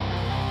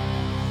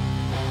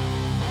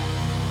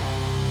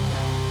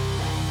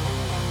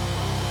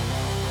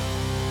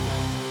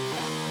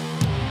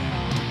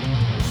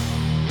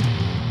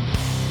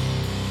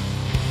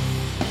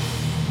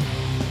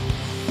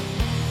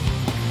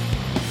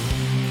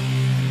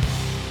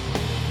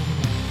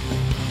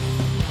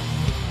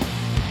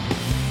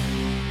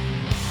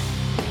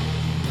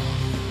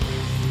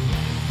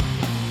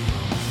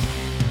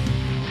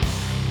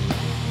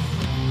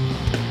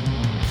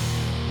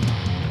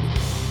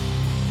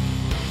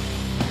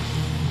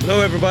Hello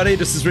everybody,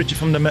 this is Richie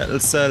from the Metal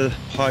Cell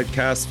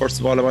podcast. First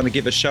of all, I want to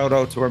give a shout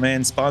out to our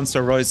main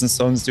sponsor, Rising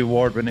Suns, the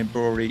award-winning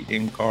brewery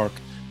in Cork.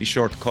 Be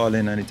sure to call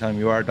in anytime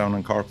you are down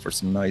in Cork for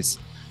some nice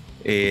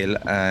ale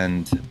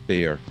and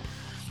beer.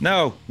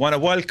 Now, want to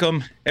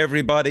welcome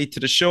everybody to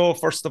the show.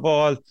 First of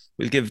all,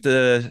 we'll give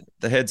the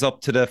heads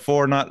up to the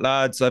Fornoth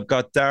lads. I've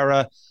got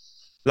Dara,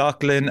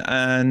 Lachlan,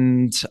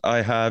 and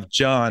I have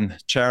John.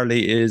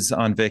 Charlie is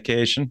on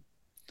vacation.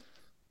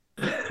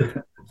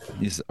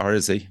 Or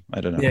is he?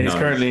 I don't know. Yeah, he's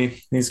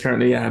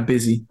currently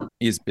busy.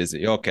 He's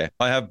busy. Okay.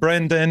 I have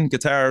Brendan,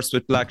 guitarist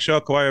with Black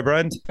Shuck. How are you,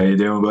 Brend? How you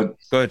doing, bud?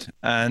 Good.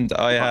 And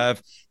I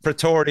have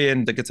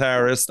Praetorian, the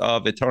guitarist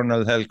of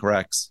Eternal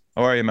Helcaraxe.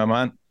 How are you, my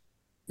man?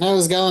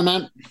 How's it going,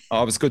 man?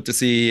 Oh, it was good to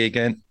see you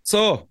again.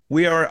 So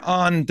we are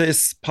on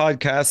this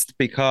podcast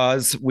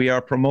because we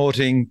are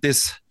promoting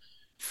this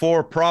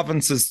 4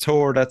 provinces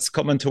tour that's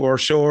coming to our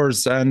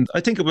shores. And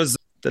I think it was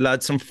the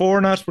lads from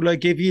Fornoth. Will I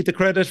give you the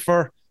credit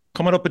for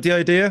coming up with the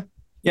idea?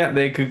 Yeah,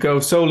 they could go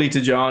solely to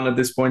John at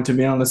this point, to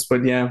be honest.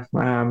 But yeah,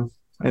 I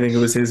think it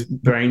was his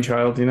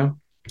brainchild, you know?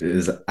 It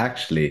was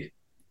actually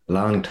a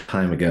long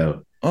time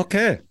ago.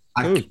 Okay.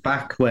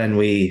 Back when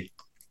we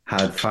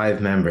had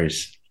 5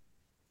 members,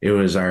 it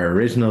was our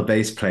original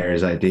bass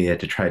player's idea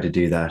to try to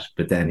do that,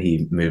 but then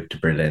he moved to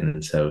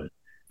Berlin, so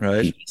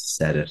he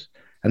said it.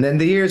 And then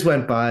the years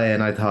went by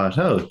and I thought,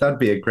 that'd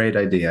be a great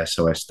idea,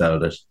 so I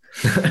stole it.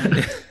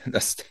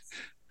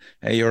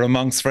 Hey, you're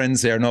amongst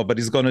friends here.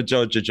 Nobody's going to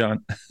judge you,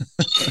 John.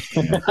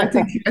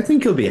 I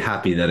think he'll be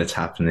happy that it's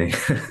happening.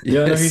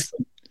 Yeah, no,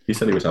 he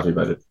said he was happy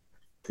about it.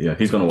 Yeah,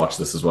 he's going to watch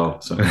this as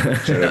well. So,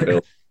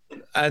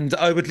 and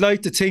I would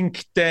like to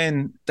think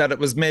then that it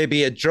was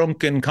maybe a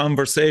drunken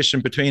conversation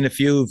between a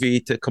few of you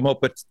to come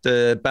up with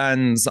the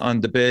bands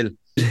on the bill.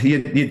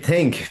 You'd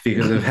think,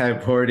 because of how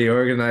poorly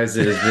organised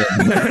it has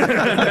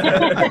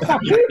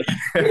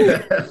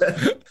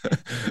been.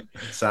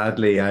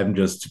 Sadly, I'm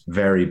just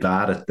very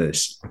bad at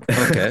this.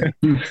 Okay.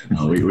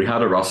 We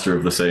had a roster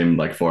of the same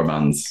 4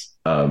 bands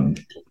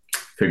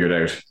figured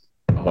out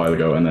a while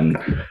ago, and then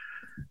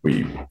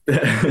the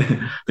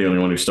only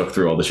one who stuck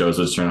through all the shows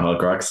was Eternal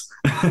Helcaraxe.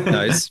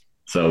 Nice.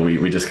 So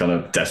we just kind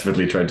of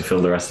desperately tried to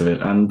fill the rest of it,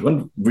 and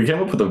when we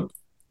came up with a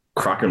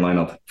cracker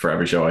lineup for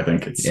every show, I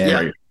think it's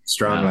great.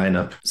 Strong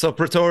lineup. So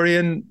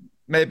Praetorian,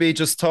 maybe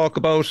just talk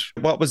about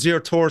what was your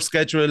tour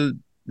schedule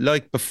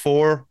like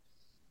before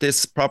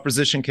this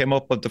proposition came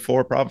up of the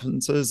 4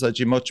 provinces? Had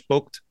you much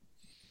booked?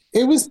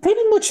 It was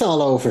pretty much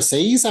all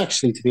overseas,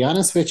 actually, to be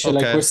honest with you.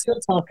 Okay. Like,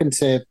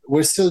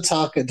 we're still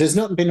talking, there's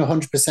nothing been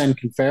 100%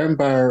 confirmed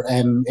bar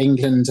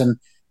England, and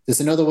there's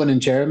another one in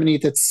Germany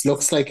that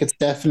looks like it's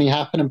definitely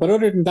happening. But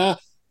other than that,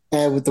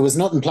 there was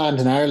nothing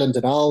planned in Ireland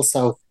at all.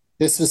 So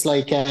this was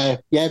like,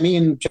 me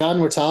and John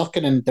were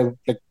talking, and we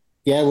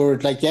were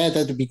like,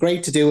 that'd be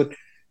great to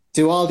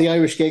do all the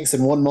Irish gigs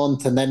in 1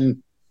 month, and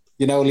then,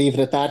 leave it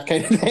at that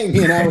kind of thing,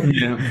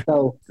 Yeah.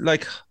 So,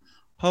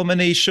 how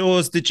many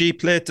shows did you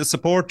play to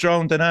support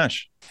Drowned in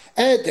Ash?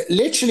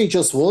 literally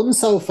just 1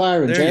 so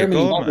far in There you Germany.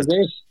 go, that was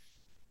it.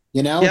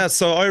 Yeah,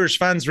 so Irish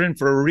fans are in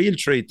for a real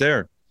treat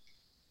there.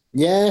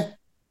 Yeah.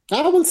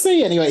 We'll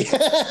see anyway.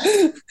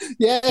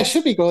 Yeah, it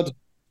should be good.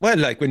 Well,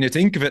 when you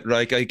think of it,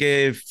 I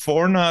gave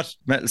Fornoth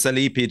Metal Cell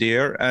EP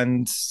there,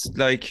 and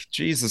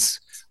Jesus,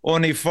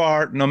 only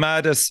for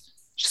Nomadus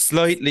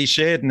slightly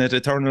shading it,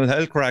 Eternal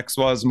Helcaraxe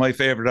was my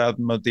favourite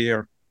album of the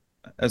year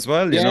as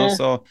well, you know.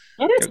 So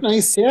that's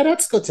nice. Yeah,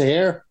 that's good to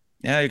hear.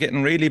 Yeah, you're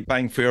getting really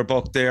bang for your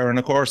buck there. And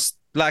of course,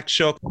 Black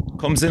Shuck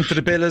comes into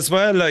the bill as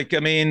well.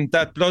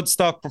 That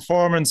Bloodstock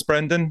performance,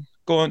 Brendan,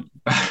 go and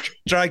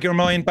drag your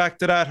mind back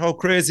to that. How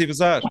crazy was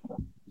that?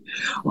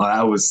 Well,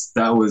 that was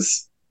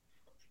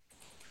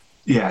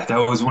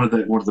one of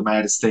the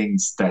maddest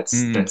things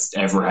that's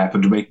ever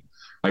happened to me.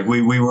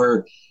 We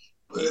were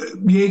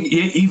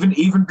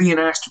even being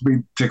asked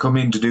to come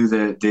in to do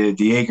the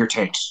Jaeger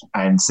tent,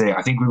 and say,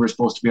 I think we were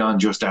supposed to be on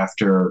just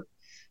after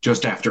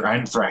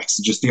Anthrax.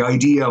 Just the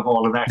idea of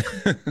all of that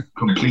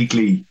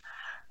completely,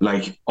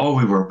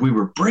 we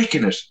were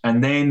breaking it.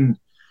 And then,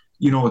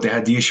 they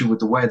had the issue with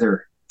the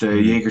weather. The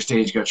Jaeger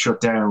stage got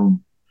shut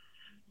down,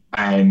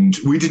 and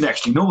we didn't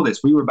actually know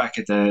this. We were back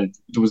there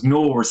was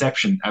no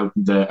reception out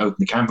in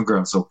the camping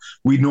ground, so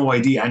we had no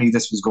idea any of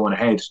this was going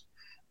ahead.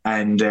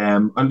 And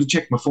I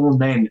checked my phone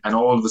then, and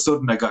all of a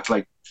sudden I got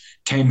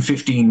 10,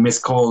 15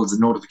 missed calls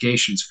and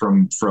notifications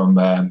from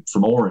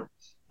Oren,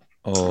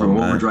 from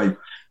Overdrive,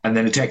 and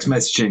then a text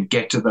message saying,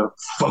 "Get to the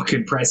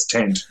fucking press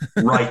tent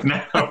right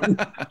now."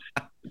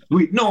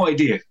 We had no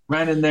idea.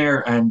 Ran in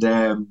there,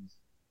 and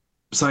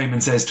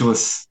Simon says to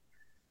us,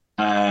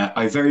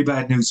 "I have very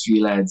bad news for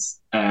you lads.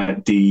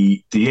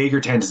 The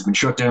Jaeger tent has been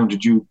shut down for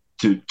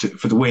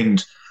the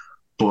wind,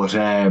 but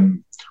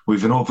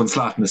we've an open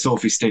slot in the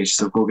Sophie stage,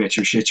 so go get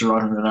your shit. You're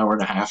on in an hour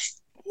and a half."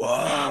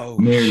 Wow!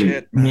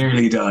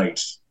 Nearly died.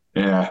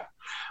 Yeah,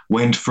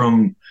 went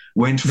from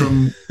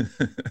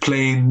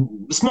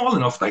playing small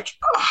enough,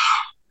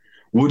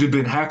 would have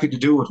been happy to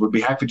do it. Would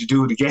be happy to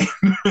do it again.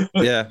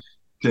 Yeah.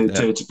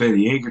 to play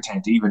the Jaeger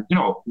tent. Even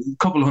a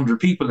couple hundred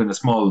people in a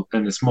small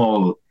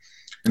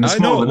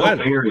enough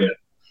area.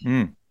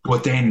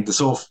 But then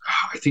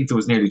I think there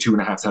was nearly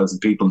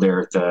 2,500 people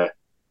there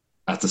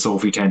at the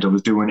Sophie tent. I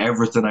was doing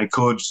everything I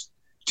could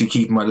to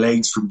keep my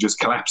legs from just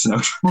collapsing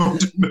out from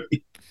under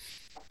me.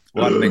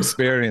 What an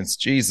experience.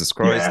 Jesus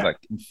Christ, like,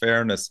 in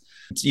fairness.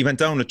 You went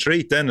down a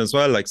treat then as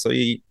well, like, so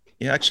you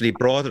actually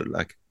brought it,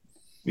 like.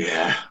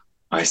 Yeah,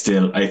 it's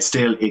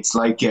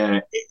like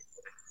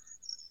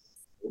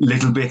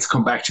little bits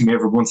come back to me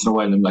every once in a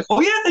while. And I'm like, oh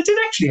yeah, that did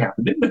actually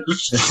happen, didn't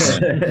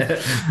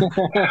it?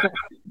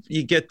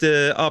 You get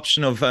the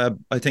option of,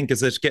 I think,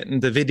 is it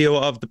getting the video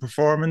of the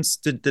performance?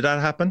 Did that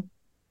happen?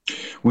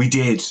 We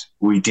did.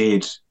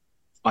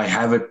 I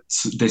have it.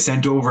 They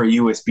sent over a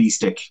USB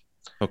stick.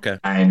 Okay.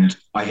 And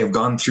I have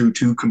gone through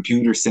 2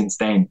 computers since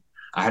then.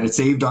 I had it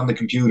saved on the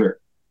computer,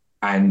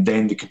 and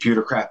then the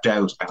computer crapped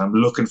out, and I'm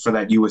looking for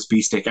that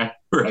USB stick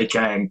where I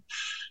can.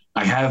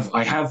 I have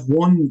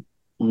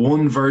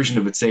one version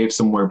of it saved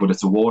somewhere, but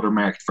it's a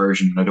watermarked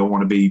version, and I don't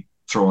want to be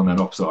throwing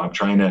that up. So I'm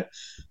trying to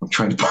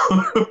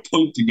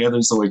pull it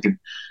together so I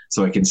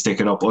can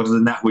stick it up. Other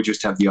than that, we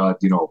just have the odd,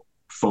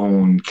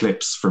 phone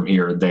clips from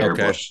here and there.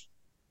 Okay.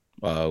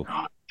 But,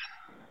 wow.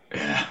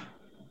 Yeah.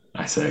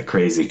 That's a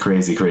crazy,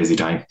 crazy, crazy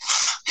time.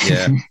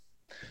 Yeah.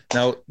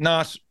 Now,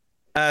 not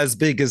as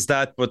big as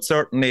that, but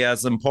certainly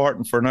as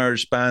important for an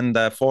Irish band.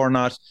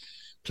 Fornoth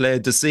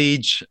played The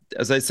Siege.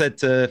 As I said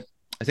to,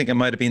 I think it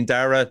might have been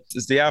Dara,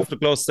 is the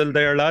afterglow still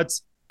there,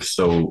 lads?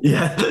 So,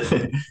 yeah,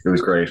 it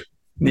was great.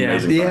 Yeah,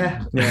 it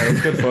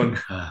was good fun.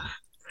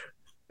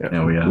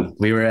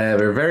 We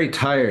were very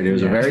tired. It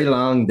was a very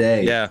long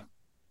day. Yeah.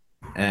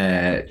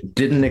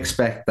 Didn't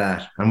expect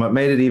that, and what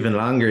made it even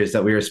longer is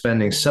that we were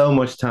spending so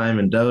much time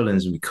in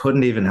Dolan's we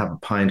couldn't even have a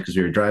pint because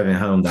we were driving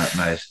home that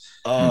night.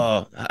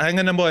 Oh, hang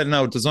on a while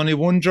now. There's only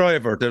one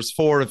driver. There's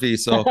 4 of you,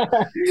 so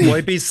why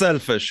be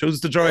selfish?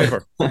 Who's the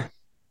driver?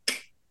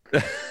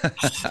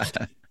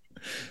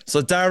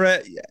 So, Dara,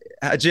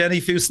 had you any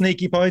few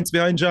sneaky points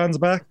behind John's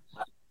back?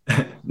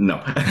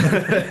 No.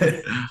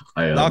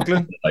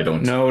 Lachlan? I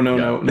don't.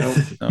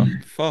 No.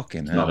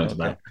 Fucking hell. Not into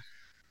that.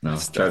 No,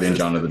 Charlie and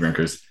John are the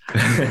drinkers.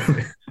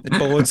 It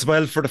bodes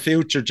well for the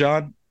future,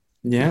 John.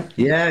 Yeah.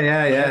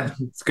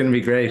 It's going to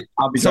be great.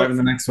 I'll be driving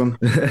the next one.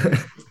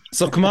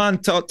 So come on,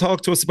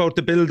 talk to us about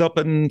the build-up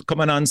and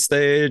coming on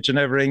stage and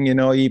everything.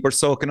 You were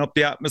soaking up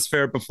the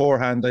atmosphere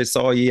beforehand. I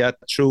saw you at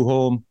True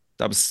Home.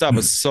 That was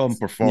some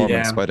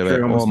performance, by the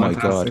way. Oh my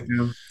God.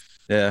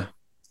 Yeah.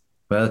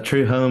 Well,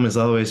 True Home is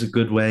always a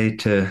good way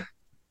to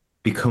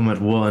become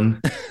at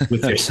one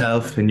with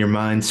yourself and your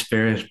mind,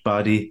 spirit,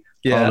 body.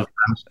 Yeah. All of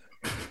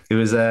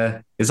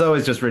that. It's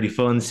always just really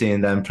fun seeing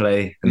them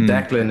play. And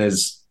Declan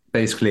is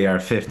basically our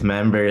 5th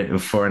member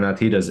of Fornoth.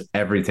 He does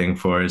everything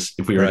for us.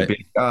 If we were to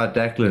be,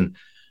 Declan,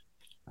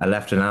 I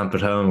left an amp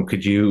at home.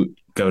 Could you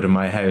go to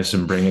my house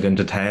and bring it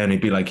into town?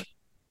 He'd be like,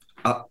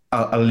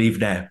 I'll leave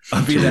now.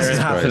 I'll be there in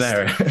half an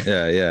hour.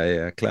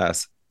 Yeah.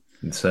 Class.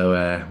 And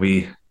so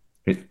we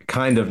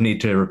kind of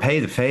need to repay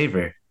the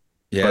favor.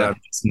 Yeah. But I'm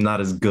just not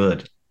as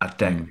good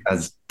at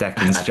as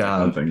Declan's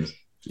job. Things.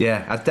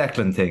 Yeah, at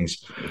Declan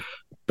things.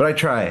 But I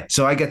try.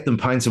 So I get them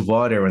pints of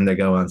water when they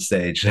go on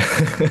stage.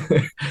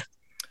 I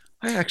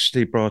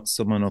actually brought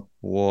someone up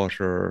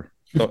water.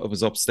 It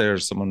was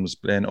upstairs. Someone was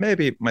playing.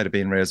 Maybe it might have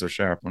been Razor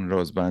Sharp, one of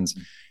those bands.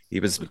 He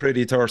was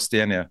pretty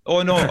thirsty, anyhow.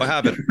 Oh, no, I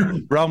have it.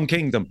 Realm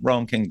Kingdom.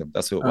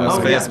 That's who it was.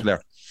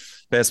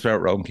 Bass player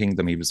at Realm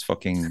Kingdom. He was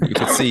fucking, you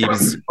could see he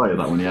was that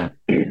one, yeah.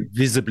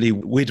 visibly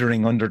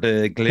withering under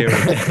the glare.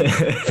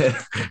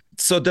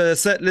 So the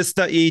set list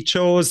that you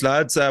chose,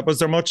 lads, was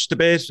there much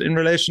debate in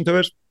relation to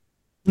it?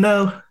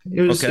 No,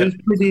 it was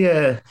pretty.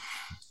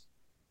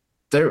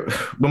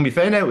 When we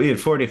found out we had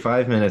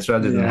 45 minutes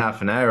rather than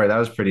half an hour, that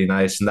was pretty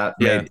nice, and that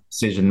made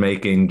decision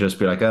making just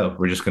be like, oh,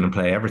 we're just going to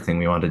play everything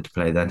we wanted to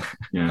play then.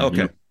 Yeah.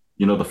 Okay.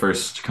 The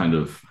first kind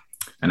of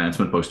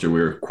announcement poster, we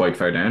were quite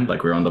far down,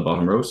 like we were on the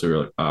bottom row, so we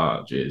were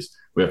like, geez,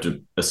 we have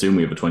to assume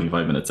we have a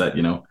 25-minute set,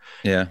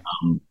 Yeah.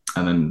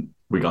 And then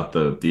we got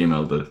the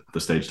email, the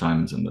stage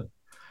times, and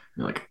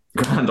you're like,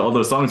 grand, all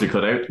those songs we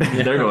cut out,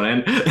 they're going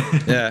in.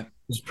 Yeah. It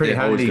was pretty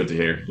handy. Always good to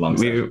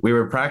hear. We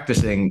were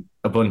practicing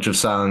a bunch of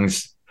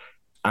songs,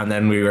 and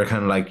then we were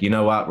kind of like, you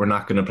know what, we're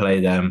not going to play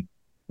them.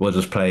 We'll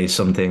just play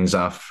some things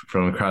off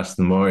from Across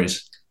the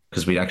Moors,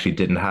 because we actually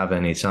didn't have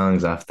any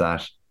songs off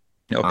that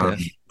on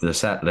the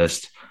set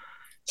list.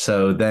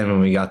 So then when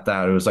we got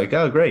that, it was like,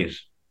 oh, great.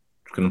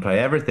 We're going to play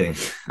everything.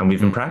 And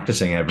we've been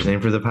practicing everything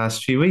for the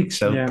past few weeks.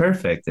 So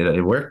perfect.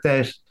 It worked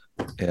out.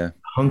 Yeah.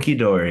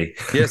 Hunky-dory.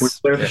 Yes. Were you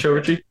there at the show,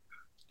 Richie?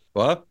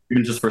 What?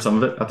 Even just for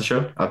some of it at the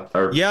show?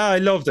 Yeah, I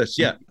loved it.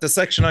 Yeah. The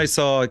section I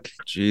saw,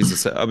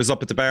 Jesus, I was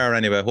up at the bar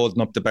anyway, holding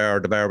up the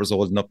bar. The bar was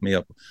holding up me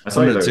up. I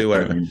saw you there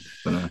too.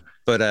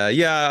 But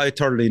I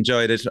thoroughly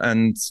enjoyed it.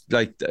 And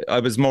like,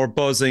 I was more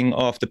buzzing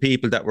off the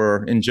people that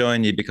were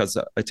enjoying you, because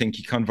I think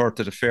you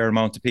converted a fair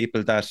amount of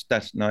people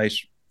that night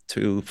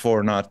to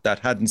Fornoth that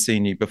hadn't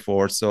seen you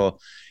before. So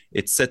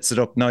it sets it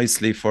up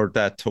nicely for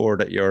that tour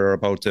that you're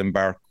about to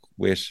embark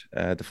with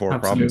the Four Absolutely,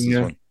 Provinces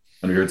yeah. one.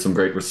 And we heard some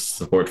great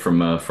support from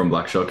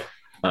Black Shuck.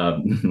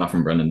 Not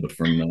from Brendan, but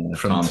from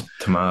Tom.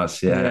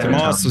 Tomas, yeah.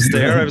 Tomas was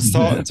there. I was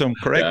talking to him,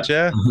 correct?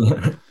 Yeah.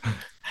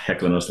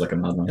 Heckling us like a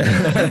madman.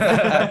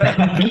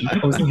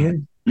 Was it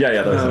him? Yeah,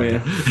 that was Oh,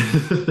 him.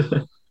 yeah.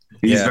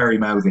 He's very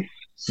mouthy.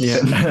 Yeah.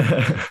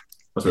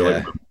 That's what I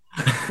like.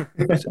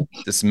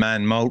 This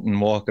man Mountain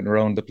walking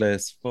around the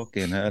place.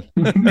 Fucking hell.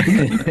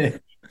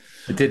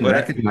 I didn't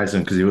recognize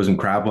him because he wasn't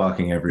crab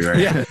walking everywhere.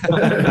 Yeah.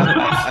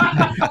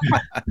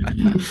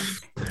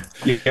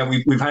 Yeah,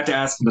 we've had to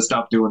ask him to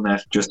stop doing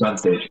that just on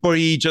stage. Were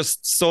you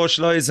just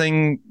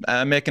socialising,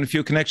 making a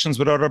few connections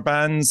with other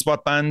bands?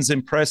 What bands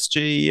impressed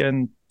you?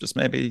 And just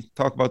maybe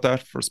talk about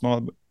that for a small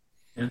bit.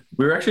 Yeah.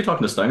 We were actually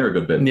talking to Steiner a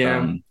good bit.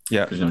 Yeah.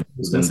 Yeah. 'Cause, you know, he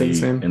was in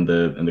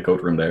the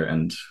coat room there,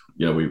 and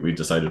you know, we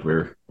decided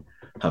we're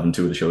having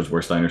two of the shows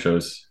were Steiner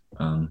shows.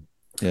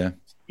 Yeah.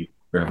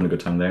 We're having a good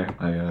time there.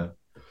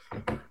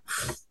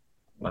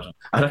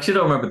 I actually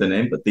don't remember the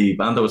name, but the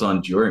band that was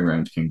on during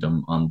Round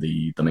Kingdom on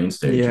the main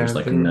stage was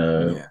like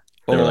candles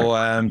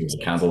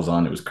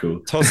on. It was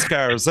cool.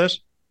 Tuskar, is it?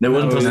 No, it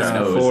wasn't Tuskar.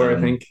 No, it was, Four,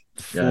 I think.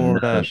 For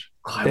that.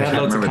 I They wish had I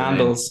loads of remembered the name.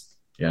 candles.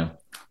 Yeah.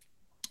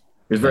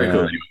 It was very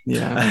cool.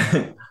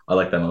 Yeah. I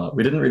like them a lot.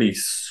 We didn't really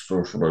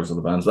socialize with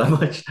the bands that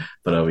much,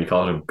 but we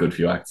caught a good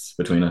few acts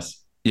between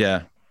us.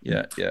 Yeah.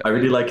 I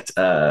really liked,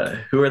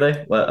 who are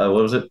they? What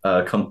was it?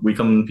 We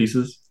Come in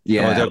Pieces?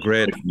 Yeah. Oh, they're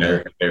great.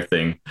 Their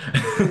thing.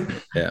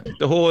 Yeah.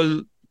 The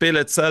whole bill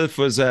itself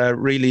was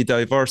really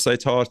diverse, I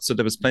thought. So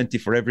there was plenty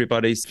for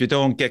everybody. If you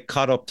don't get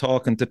caught up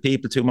talking to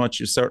people too much,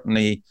 you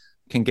certainly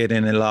can get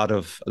in a lot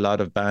of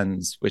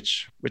bands,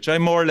 which I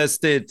more or less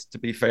did, to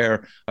be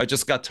fair. I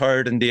just got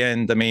tired in the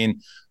end. I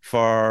mean,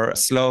 for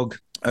Slug,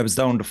 I was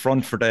down the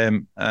front for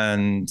them,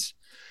 and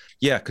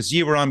yeah, because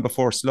you were on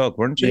before Slug,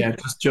 weren't you? Yeah,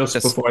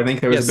 just before. I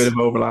think there was a bit of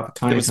overlap at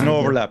time. There was an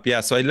overlap,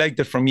 yeah. So I legged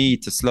it from me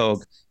to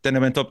Slug. Then I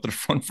went up to the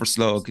front for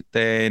Slug.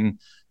 Then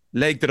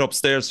legged it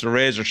upstairs to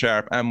Razor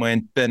Sharp and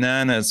went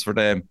bananas for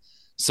them.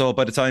 So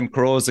by the time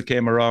Carosa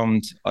came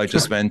around, I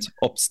just went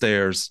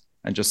upstairs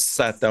and just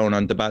sat down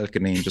on the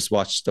balcony and just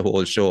watched the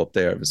whole show up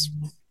there. It was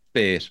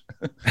bait.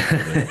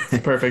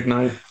 Perfect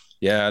night.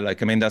 Yeah,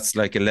 like, I mean, that's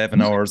like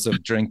 11 hours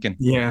of drinking.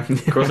 Yeah.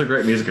 Carosa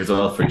great music as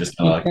well for just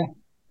kind of like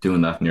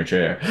doing that in your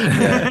chair.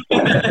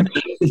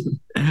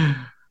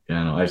 Yeah,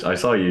 no, I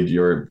saw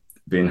you were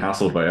being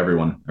hassled by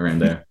everyone around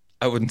there.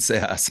 I wouldn't say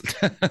hassled.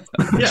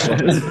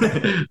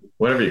 Yeah,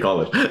 whatever you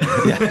call it.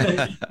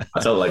 Yeah. I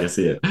tell it like I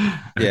see it.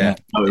 Yeah.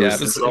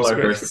 It was all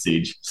our first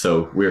siege,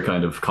 so we were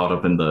kind of caught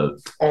up in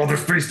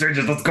there's 3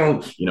 stages, let's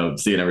go. You know,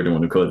 seeing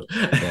everyone who could.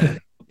 Yeah.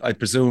 I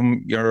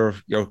presume you're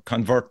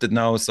converted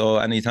now, so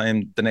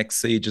anytime the next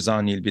siege is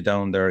on, you'll be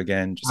down there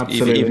again. Just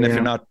even if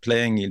you're not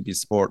playing, you'll be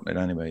supporting it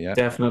anyway. Yeah,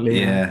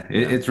 definitely. Yeah,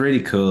 it's really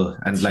cool,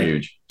 and it's like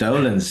huge.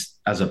 Dolan's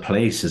as a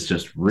place is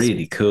just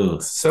really cool.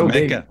 So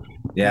big.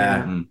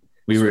 Yeah. Mm-hmm.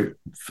 We were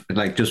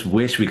like, just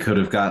wish we could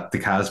have got the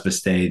Casbah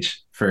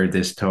stage for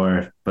this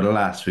tour, but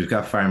alas, we've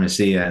got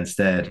Pharmacia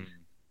instead.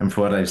 And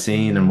for what I've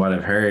seen and what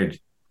I've heard,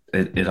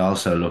 it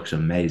also looks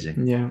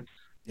amazing. Yeah.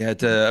 Yeah,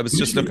 I was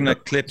just looking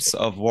at clips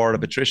of War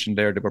of Attrition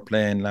there. They were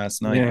playing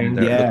last night.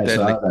 Yeah, I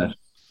saw that.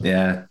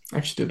 Yeah.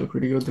 Actually did look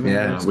really good.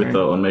 Yeah, with the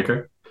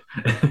Unmaker.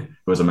 Who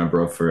was a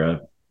member of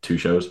for 2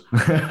 shows.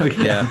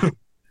 Yeah.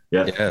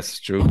 Yes,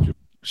 true.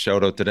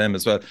 Shout out to them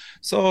as well.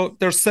 So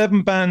there's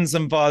 7 bands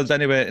involved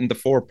anyway in the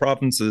 4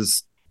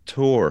 Provinces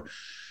tour.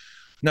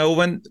 Now,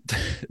 when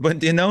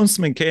the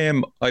announcement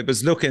came, I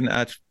was looking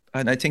at,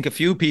 and I think a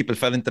few people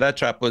fell into that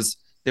trap, was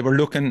they were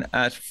looking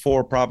at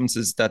 4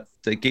 provinces, that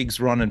the gigs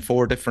run in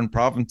 4 different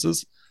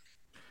provinces.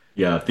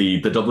 Yeah,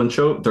 the Dublin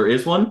show, there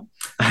is one,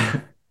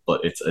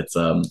 but it's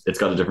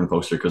got a different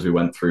poster because we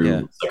went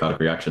through Psychotic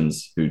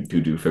Reactions who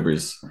do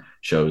Fibbers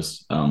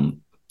shows.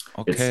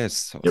 Okay,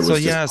 so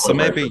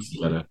maybe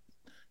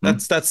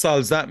that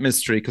solves that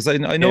mystery, because I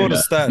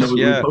noticed that. No,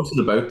 we posted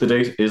about the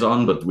date is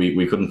on, but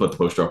we couldn't put the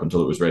poster up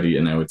until it was ready,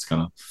 and now it's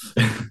kind of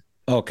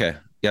okay.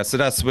 Yeah, so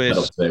that's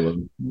with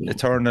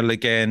Eternal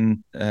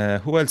again.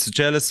 Who else?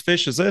 Jealous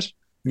Fish, is it?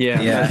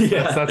 Yeah.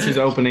 That's who's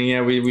opening.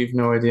 Yeah, we've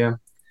no idea.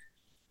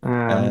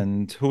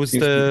 And who's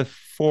the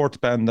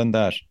 4th band on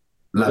that?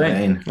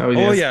 Lavaine.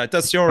 Oh yeah,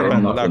 that's your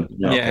band.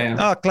 Yeah.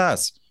 Ah,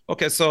 class.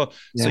 Okay, so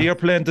you're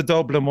playing the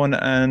Dublin one,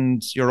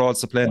 and you're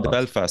also playing the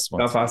Belfast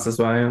one. Belfast as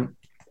well, yeah.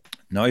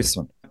 Nice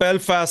one.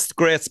 Belfast,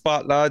 great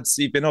spot, lads.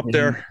 You've been up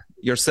there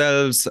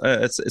yourselves.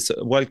 It's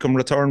a welcome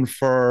return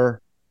for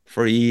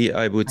you,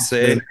 I would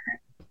say.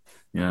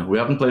 Yeah, we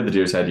haven't played the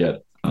Deer's Head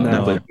yet.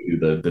 No. Played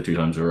the 2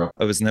 times we were up.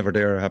 I was never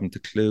there. I haven't a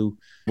clue.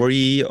 Were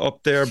you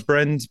up there,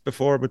 Brent,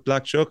 before with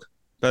Black Shuck,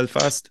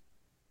 Belfast?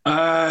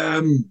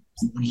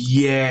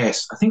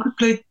 Yes, I think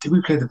did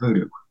we play the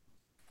Voodoo?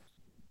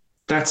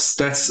 That's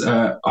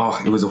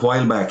it was a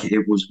while back.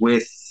 It was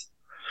with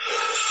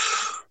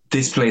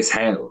This Place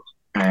Hell.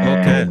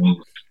 And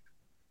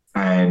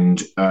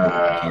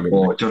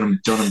Dunham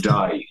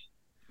Die.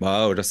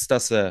 Wow, that's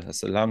a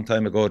long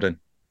time ago then.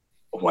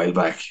 A while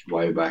back,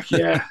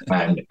 yeah.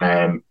 And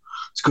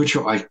It's a good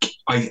show.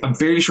 I'm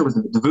fairly sure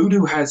the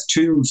Voodoo has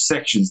two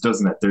sections,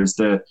 doesn't it? There's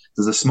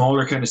a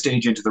smaller kind of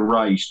stage into the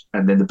right,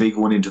 and then the big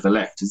one into the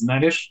left. Isn't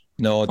that it?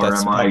 No,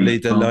 that's probably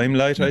the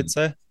Limelight, I'd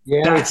say.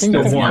 Yeah, that's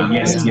the one.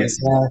 Yes, yes.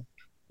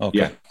 Okay.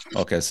 Yeah.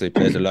 Okay, so you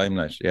played the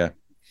Limelight, yeah.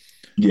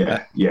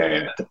 Yeah.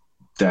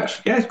 Good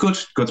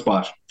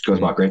spot. Good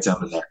spot. Great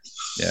sound in there.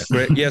 Yeah,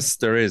 great. Yes,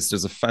 there is.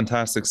 There's a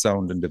fantastic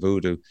sound in the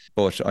Voodoo,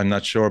 but I'm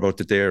not sure about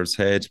the Deer's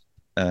Head.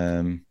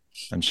 I'm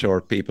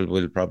sure people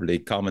will probably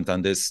comment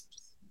on this,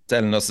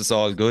 telling us it's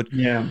all good.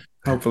 Yeah,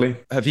 hopefully.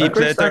 Have you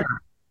played that?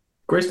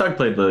 Grey Stag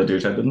played the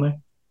Deer's Head, didn't they?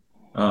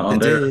 On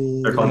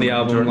the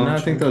album. No, I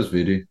think that was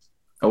Voodoo.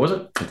 Oh, was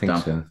it? I think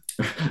so.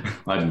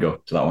 I didn't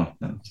go to that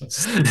one.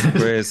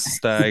 Grey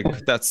Stag.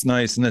 That's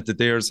nice, isn't it? The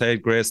Deer's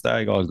Head, Grey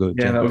Stag, all good.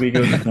 Yeah, that would be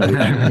good. Maybe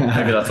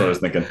that's what I was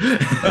thinking.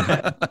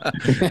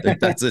 I think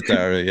that's it,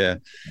 Dara, yeah.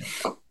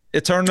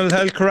 Eternal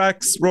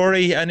Helcaraxe,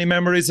 Rory, any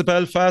memories of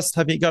Belfast?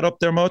 Have you got up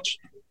there much?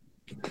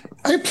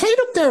 I played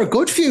up there a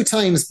good few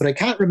times, but I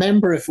can't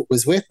remember if it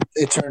was with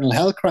Eternal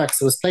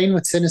Helcaraxe. I was playing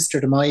with Sinister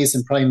Demise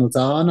and Primal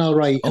Dawn, all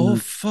right. Oh,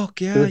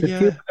 fuck, yeah,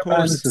 of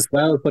course. As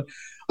well, but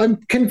I'm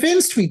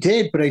convinced we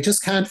did, but I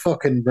just can't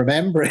fucking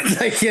remember it.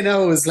 Like, it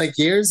was like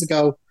years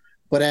ago.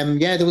 But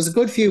there was a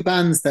good few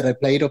bands that I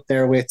played up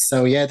there with.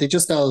 So yeah, they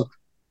just all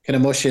kind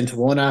of mush into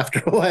one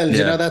after a while.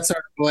 You know, that sort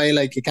of way.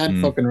 Like, you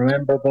can't fucking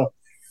remember, but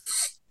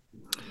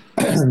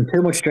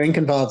too much drink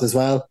involved as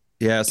well.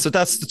 Yeah, so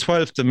that's the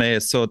 12th of May.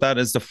 So that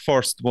is the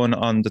first one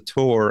on the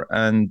tour.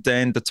 And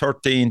then the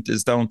 13th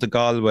is down to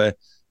Galway.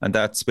 And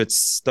that's with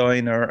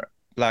Steiner,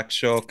 Black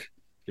Shuck,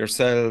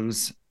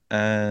 yourselves,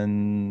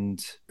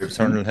 and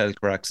Eternal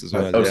Helcaraxe as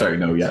well. Sorry,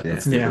 no, yeah.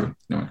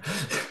 No.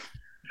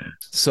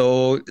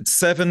 So it's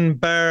 7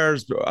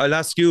 bars. I'll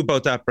ask you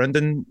about that,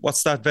 Brendan.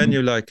 What's that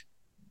venue like?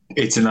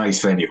 It's a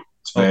nice venue.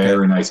 It's a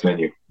very nice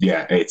venue.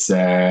 Yeah, it's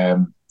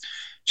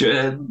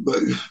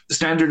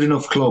standard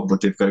enough club,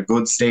 but they've got a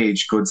good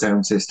stage, good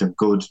sound system,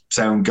 good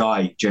sound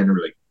guy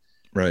generally.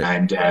 Right.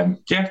 And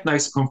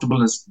nice and comfortable,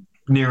 and it's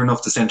near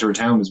enough the centre of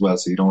town as well,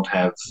 so you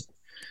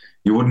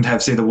wouldn't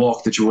have, say, the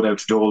walk that you would out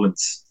to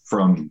Dolan's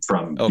from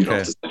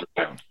the centre of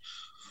town.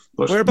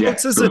 But,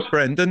 whereabouts is it,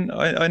 Brendan?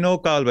 I know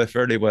Galway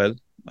fairly well.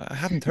 I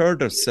haven't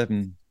heard of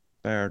 7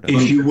 Bar.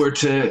 If you were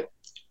to,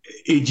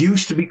 it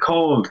used to be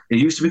called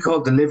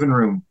the Living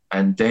Room,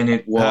 and then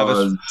it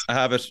was. I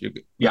have it.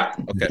 Yeah.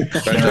 Okay.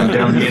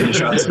 Down the end of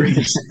Shot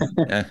Street.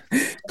 Yeah.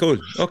 Cool.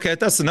 Okay,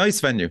 that's a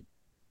nice venue.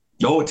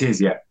 Oh, it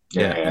is. Yeah.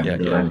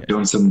 They've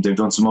done some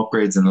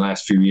upgrades in the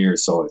last few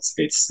years, so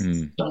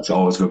it's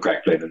always good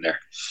crack playing in there.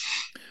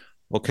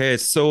 Okay,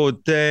 so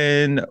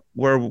then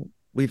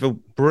we've a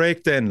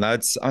break then,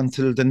 lads,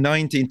 until the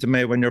 19th of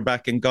May when you're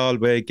back in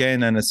Galway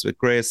again, and it's with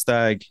Grey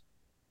Stag,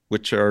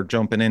 which are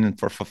jumping in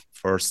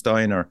for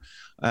Steiner.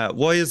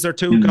 Why is there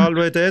 2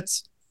 Galway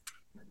dates?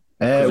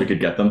 We could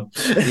get them.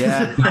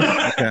 Yeah.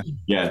 Okay.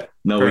 Yeah.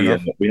 No, we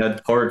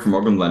had Porg from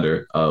Organ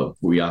Blender.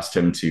 We asked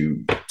him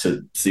to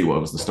see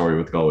what was the story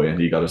with Galway, and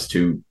he got us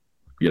 2.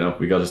 We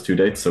got us 2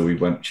 dates, so we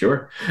went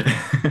sure.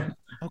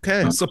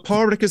 Okay, so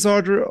Porg is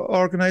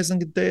organising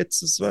the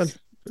dates as well.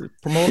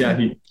 Promoting.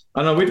 Yeah,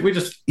 I know. We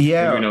just we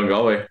know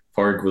Galway.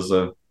 Porg was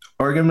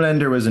Organ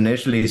Blender was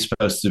initially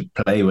supposed to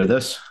play with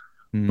us,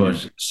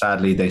 but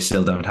sadly they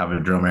still don't have a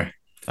drummer.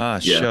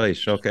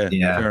 Shite. Okay.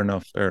 Yeah. Fair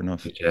enough.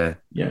 But, yeah,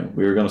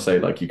 we were going to say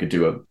like you could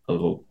do a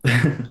little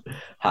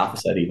half a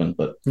set even,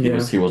 but he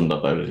wasn't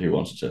about it. He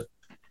wanted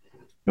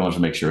to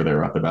make sure they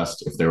were at their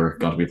best if they were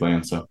going to be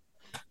playing. So,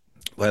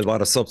 well,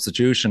 what a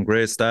substitution,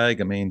 Grey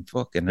Stag. I mean,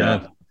 fucking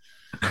hell.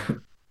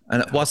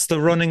 And what's the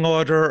running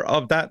order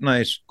of that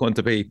night going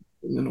to be?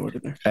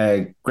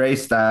 Grey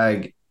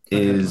Stag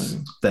is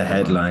the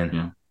headline.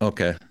 Yeah.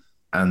 Okay.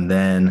 And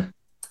then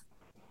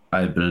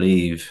I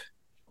believe.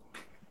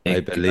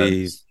 We're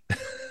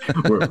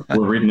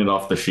reading it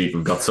off the sheet.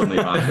 We've got something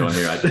bad going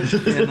here.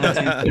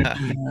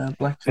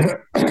 Black.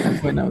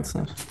 Wait, no, it's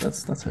not.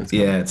 That's how it's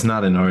going. It's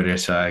not in order,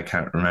 so I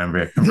can't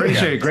remember. I'm pretty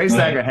sure Grey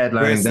Stag are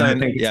headline. Then I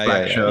think it's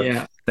Black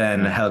Shuck,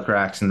 then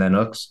Helcaraxe, and then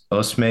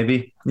us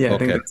maybe. Yeah, I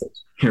think that's it.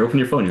 Here, open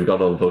your phone. You've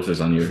got all the posters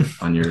on your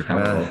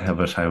camera.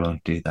 But I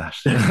won't do that.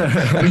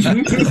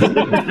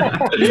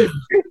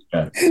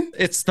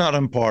 It's not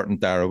important,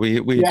 Dara.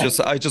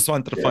 I just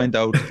wanted to find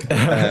out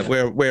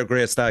where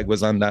Grey Stag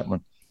was on that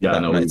one. Yeah,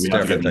 no, we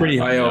have to pretty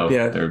high up.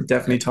 Yeah, they're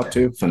definitely top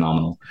 2.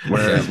 Phenomenal.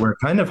 We're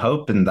kind of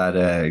hoping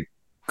that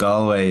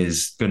Galway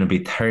is going to be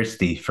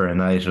thirsty for a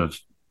night of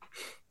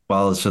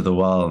balls to the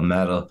wall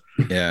metal.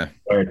 Yeah.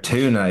 Or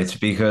 2 nights,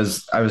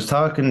 because I was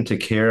talking to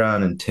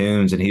Kieran and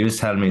Tombs, and he was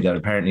telling me that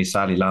apparently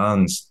Sally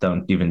Longs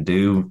don't even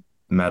do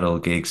metal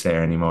gigs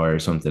there anymore or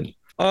something.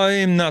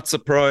 I'm not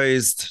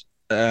surprised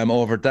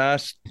over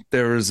that.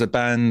 There was a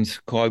band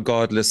called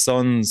Godless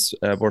Sons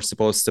were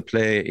supposed to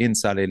play in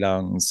Sally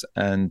Longs,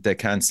 and they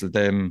cancelled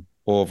them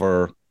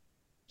over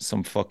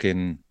some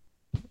fucking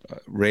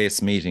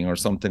race meeting or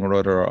something or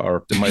other,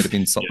 or there might have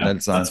been something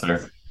else on. That's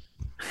fair.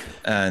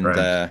 And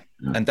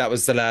and that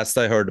was the last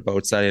I heard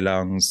about Sally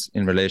Longs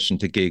in relation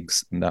to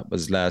gigs, and that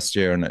was last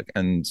year.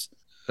 And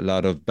a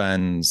lot of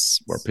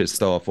bands were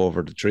pissed off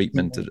over the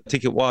treatment. I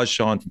think it was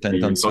Sean from 10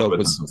 Ton Slug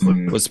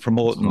was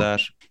promoting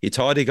that. He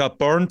thought he got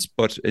burnt,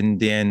 but in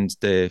the end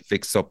they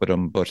fixed up with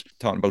him. But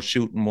talking about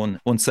shooting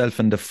oneself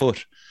in the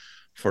foot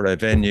for a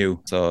venue.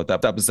 So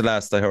that was the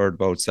last I heard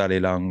about Sally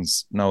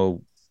Long's.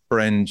 Now,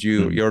 Brend,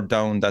 you're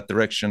down that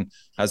direction.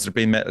 Has there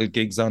been metal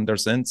gigs on there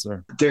since?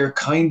 Or? They're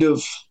kind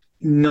of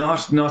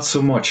not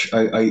so much.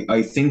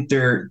 I think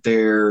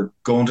they're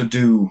going to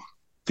do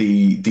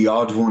the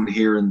odd one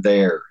here and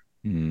there.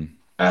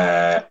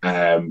 Not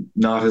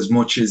as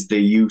much as they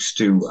used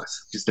to. It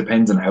just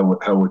depends on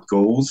how it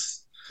goes.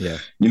 Yeah,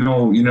 you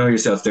know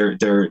yourself. They're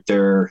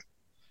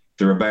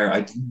a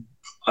bar.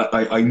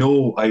 I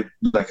know.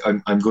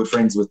 I'm good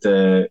friends with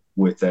the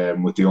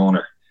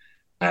owner,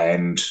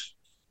 and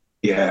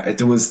yeah,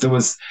 there was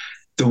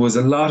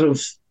a lot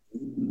of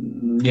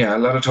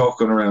talk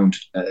going around.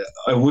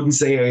 I wouldn't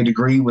say I'd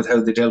agree with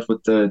how they dealt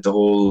with the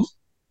whole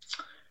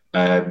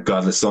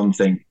Godless Son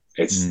thing.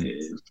 It's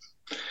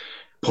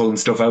pulling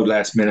stuff out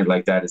last minute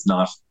like that is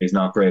not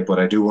great, but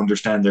I do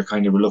understand their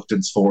kind of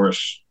reluctance for it.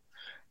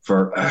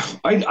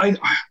 I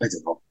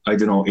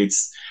don't know.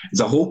 It's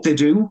a hope they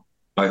do.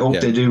 I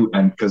hope they do,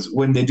 and because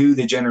when they do,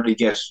 they generally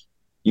get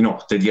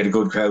they get a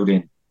good crowd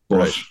in.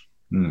 But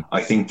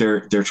I think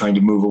they're trying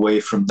to move away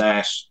from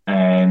that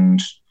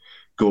and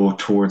go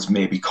towards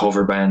maybe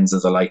cover bands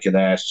as a like of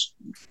that.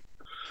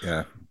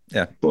 Yeah.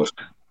 But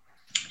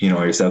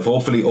yourself.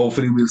 Hopefully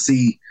we'll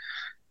see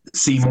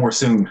more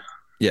soon.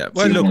 Yeah.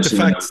 Well, look,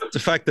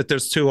 the fact that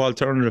there's two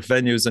alternative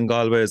venues in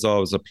Galway is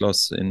always a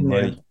plus in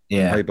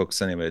my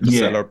books anyway. The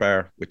Cellar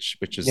Bar, which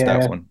is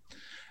that one.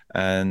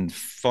 And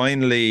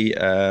finally,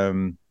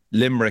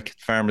 Limerick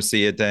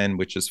Pharmacy Den,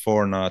 which is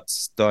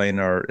Fornoth,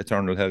 Diner,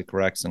 Eternal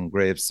Helcaraxe, and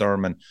Grave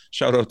Sermon.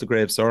 Shout out to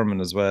Grave Sermon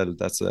as well.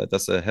 That's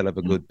a hell of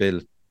a good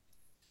bill.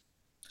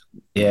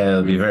 Yeah,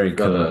 it'll be very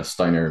got cool. a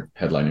Steiner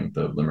headlining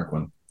the Limerick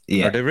one.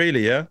 Yeah. Are they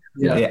really? Yeah.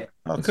 Yeah.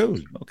 Oh, cool.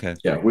 Okay.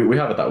 Yeah, we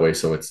have it that way,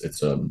 so it's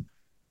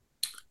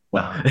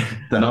well,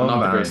 the not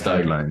the great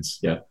headlines.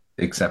 Yeah.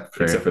 Except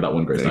for that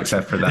one great stag.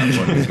 Except for that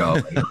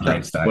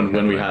one.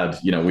 when we had,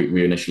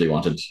 we initially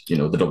wanted,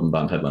 the Dublin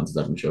band headlines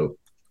at every show.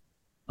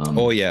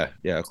 Yeah,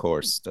 of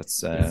course.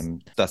 That's the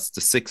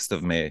 6th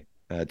of May,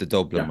 the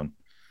Dublin one.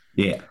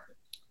 Yeah.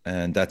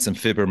 And that's in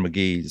Fibber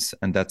McGee's,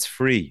 and that's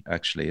free,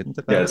 actually, isn't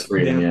it? Yeah, it's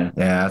free. Yeah,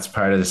 that's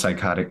part of the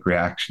Psychotic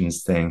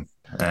Reactions thing.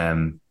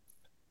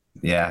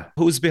 Yeah.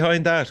 Who's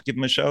behind that? Give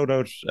him a shout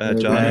out, John.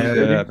 Do you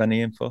have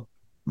any info?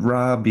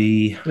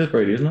 Robbie. It's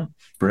Brady, isn't it?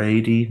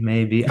 Brady,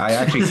 maybe. I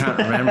actually can't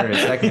remember a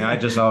second. I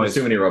just always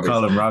too many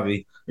call him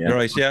Robbie. Yeah.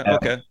 Right, yeah,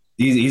 okay.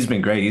 He's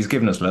been great. He's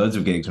given us loads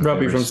of gigs.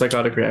 Robbie from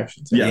Psychotic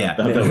Reactions. Yeah.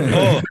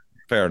 Oh,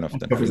 fair enough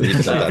then.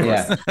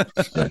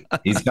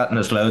 He's gotten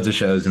us loads of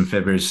shows in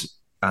Fibbers.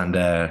 And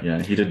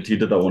he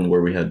did that one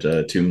where we had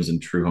Tombs and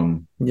True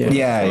Home.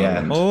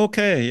 Yeah.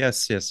 Okay,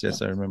 yes.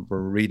 I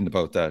remember reading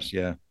about that.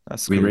 Yeah,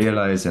 that's we cool.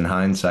 realize in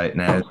hindsight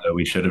now that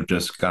we should have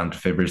just gone to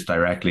Fibbers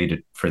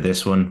directly for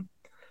this one.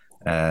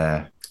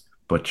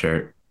 But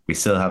we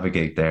still have a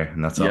gig there,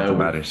 and that's all that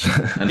matters.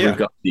 And we've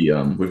got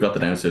the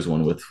downstairs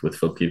one with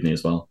Phil Keaveney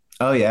as well.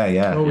 Oh yeah.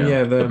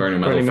 The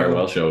Burning Metal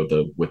Farewell show.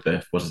 With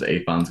the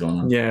 8 bands going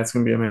on. Yeah, it's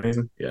gonna be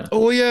amazing. Yeah.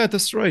 Oh yeah,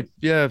 that's right.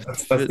 Yeah,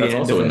 that's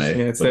also in May.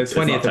 Yeah, it's the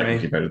 20th of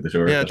May. Part of the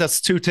tour, yeah,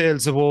 that's Two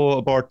Tales of Woe,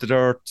 Abort the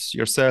Dirt,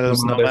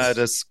 Yourselves,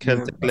 Nomadus,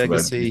 Celtic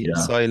Legacy,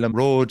 Asylum,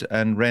 Road,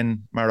 and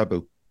Ren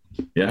Marabou.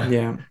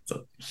 Yeah. It's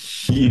a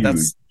huge.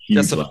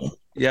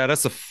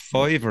 That's a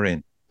fiver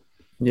in.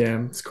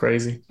 Yeah, it's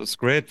crazy. So it's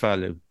great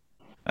value.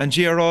 And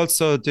you're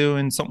also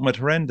doing something with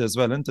Horrenda as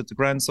well, isn't it? The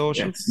Grand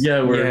Socials?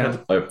 Yeah, we're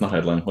not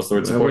headline. What's the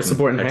word? We're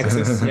supporting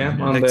Hexus,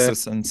 on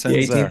Hexus the and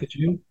 18th of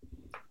June.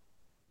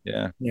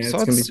 Yeah, it's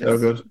going to be so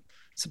good.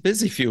 It's a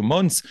busy few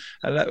months.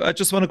 I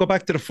just want to go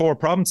back to the Four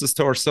Provinces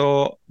tour.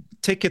 So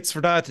tickets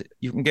for that,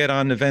 you can get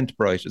on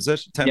Eventbrite, is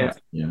it?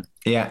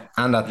 Yeah,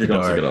 and at the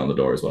door. Get it on the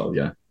door as well,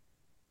 yeah.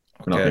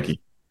 We're not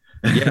picky.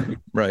 Yeah,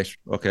 right.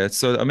 Okay,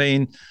 so, I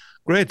mean,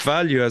 great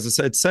value. As I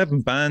said, 7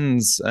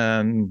 bands,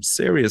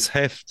 serious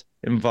heft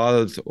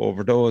involved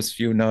over those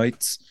few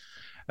nights.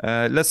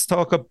 Let's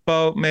talk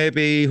about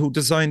maybe who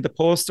designed the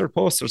poster.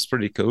 Poster's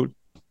pretty cool.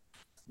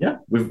 Yeah,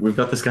 we've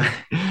got this guy.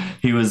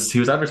 He was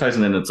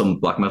advertising in some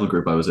black metal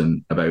group I was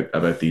in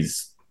about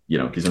these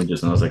these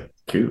images, and I was like,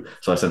 cool.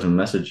 So I sent him a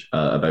message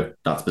about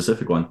that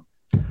specific one,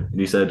 and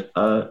he said,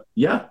 I'm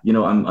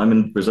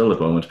in Brazil at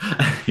the moment.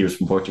 He was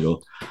from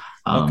Portugal.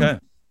 Okay.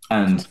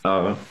 And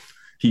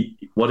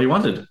what he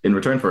wanted in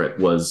return for it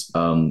was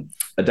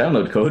a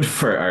download code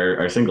for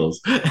our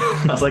singles.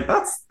 I was like,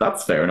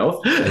 that's fair enough.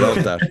 I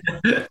love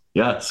that.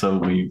 Yeah, so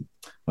we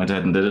went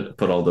ahead and did it,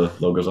 put all the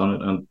logos on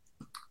it, and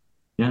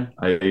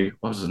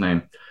what was his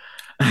name?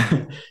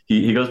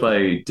 he goes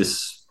by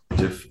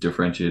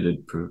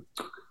differentiated.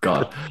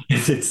 God,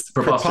 it's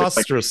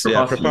preposterous.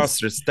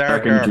 Preposterous.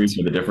 Dark art. Dreams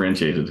with the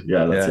differentiated.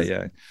 Yeah,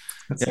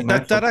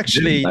 that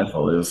actually. It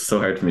was so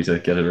hard for me to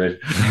get it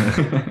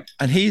right.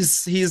 And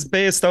he's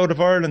based out of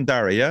Ireland,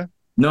 Dara. Yeah.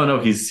 No,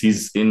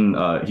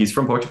 he's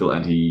from Portugal,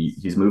 and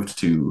he's moved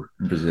to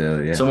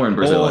Brazil, yeah. somewhere in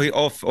Brazil.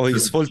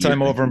 He's full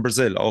time over in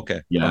Brazil.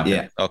 Okay. Yeah.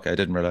 Yeah. Okay, I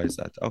didn't realize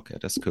that. Okay,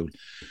 that's cool.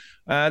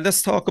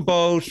 Let's talk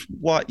about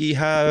what you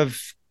have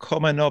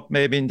coming up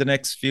maybe in the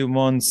next few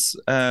months.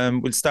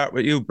 We'll start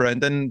with you,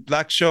 Brendan.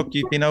 Black Shuck,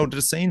 you've been out of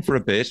the scene for a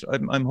bit.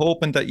 I'm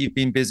hoping that you've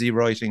been busy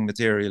writing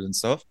material and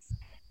stuff.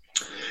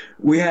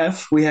 We've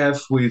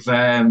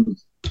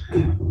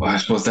well, I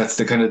suppose that's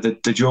the kind of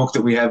the joke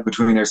that we have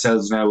between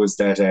ourselves now is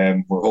that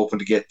we're hoping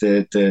to get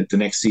the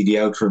next CD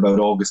out for about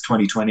August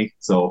 2020.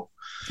 So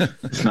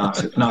it's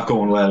not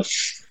going well.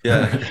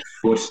 Yeah,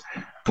 but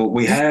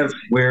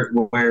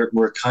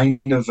we're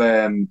kind of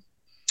doing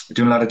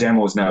a lot of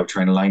demos now,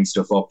 trying to line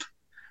stuff up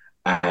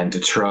and to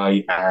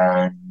try,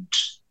 and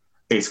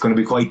it's going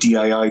to be quite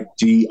DIY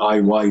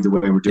the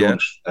way we're doing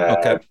it.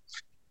 Okay.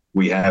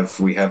 We have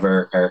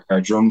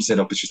our drum set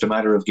up. It's just a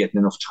matter of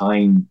getting enough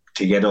time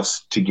to get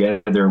us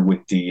together with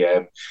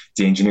the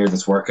engineer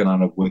that's working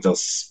on it with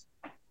us.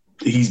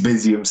 He's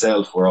busy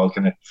himself. We're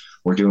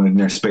doing it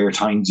in our spare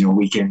times,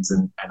 weekends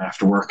and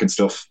after work and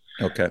stuff.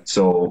 Okay.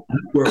 So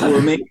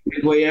we're making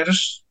good way at it.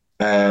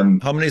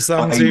 How many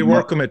songs are you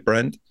working with,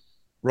 Brent?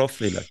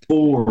 Roughly, like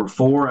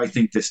four, I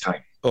think this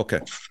time.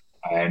 Okay.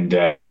 And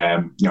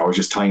we're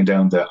just tying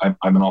down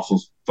I'm an awful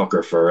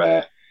fucker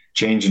for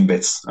changing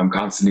bits. I'm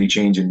constantly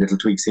changing little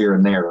tweaks here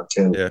and there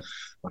until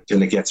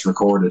it gets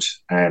recorded.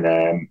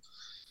 And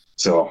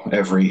so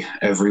every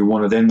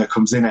one of them that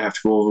comes in, I have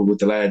to go over with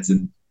the lads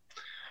and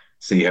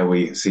see how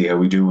we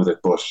do with it.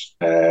 But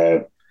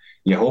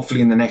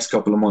hopefully in the next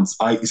couple of months.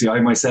 I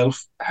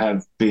myself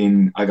I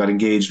got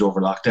engaged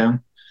over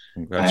lockdown.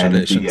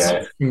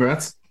 Congratulations.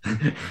 Congrats.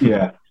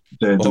 Yeah.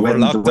 The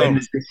wedding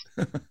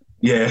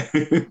yeah.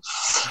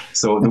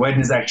 So the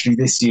wedding is actually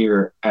this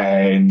year,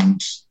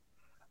 and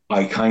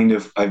I've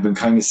been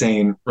kind of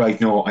saying, right,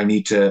 no, I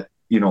need to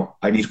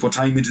put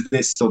time into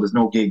this, so there's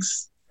no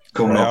gigs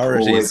coming up.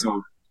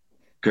 Oh,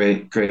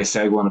 great,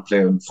 I want to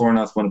play with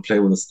Fornoth, want to play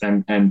with us,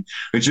 and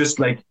it's just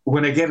like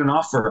when I get an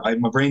offer,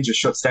 my brain just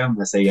shuts down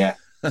and I say, yeah.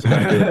 So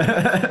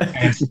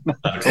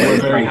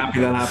we're very happy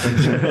that happened.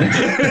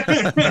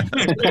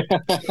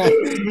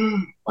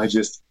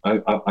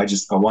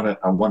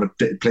 I want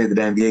to play the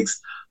damn gigs,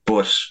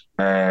 but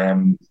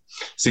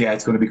so yeah,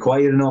 it's going to be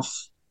quiet enough.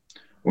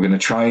 We're going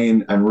to try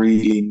and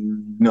really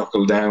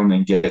knuckle down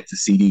and get the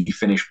CD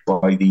finished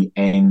by the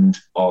end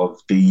of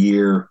the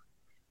year.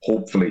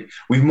 Hopefully,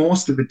 we've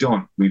most of it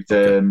done. We've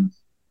the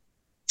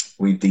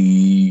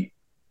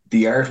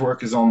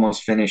artwork is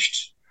almost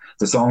finished.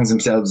 The songs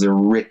themselves are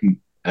written.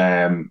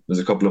 There's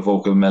a couple of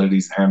vocal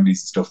melodies and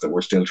harmonies and stuff that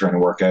we're still trying to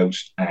work out,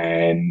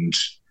 and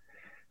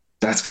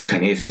that's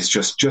kind of it. It's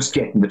just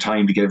getting the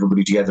time to get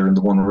everybody together in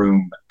the one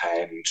room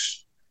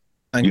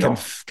And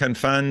can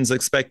fans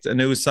expect a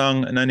new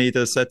song in any of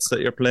the sets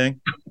that you're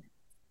playing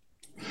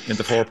in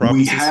the four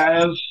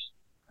provinces?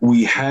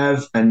 We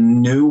have a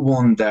new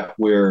one that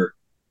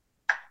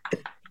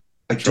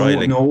I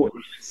don't know.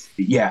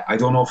 Yeah, I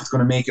don't know if it's going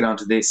to make it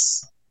onto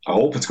this. I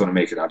hope it's going to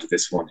make it onto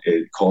this one.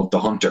 It's called The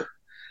Hunter.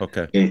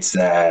 Okay. It's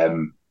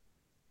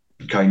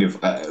kind of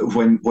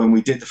when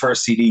we did the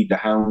first CD, The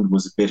Hound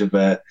was there's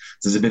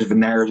a bit of a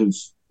narrative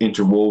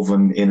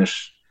interwoven in it,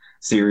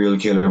 serial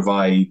killer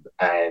vibe,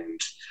 and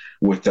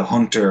with The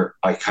Hunter,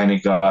 I kind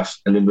of got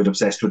a little bit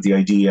obsessed with the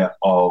idea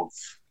of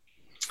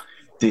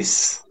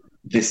this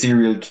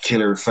serial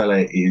killer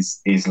fella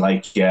is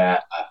like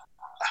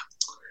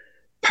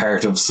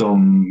part of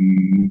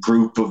some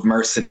group of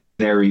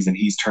mercenaries, and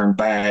he's turned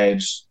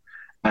bad,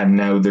 and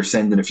now they're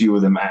sending a few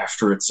of them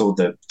after it. So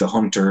the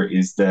hunter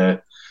is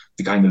the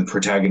kind of the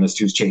protagonist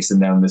who's chasing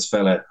down this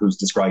fella who's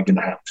described in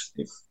The Hound.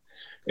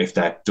 If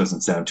that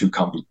doesn't sound too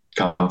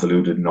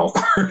convoluted and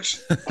awkward.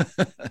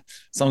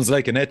 Sounds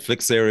like a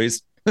Netflix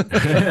series.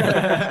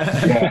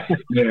 Yeah.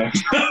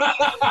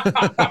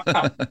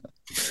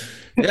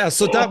 Yeah,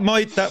 so that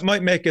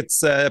might make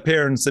its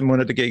appearance in one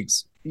of the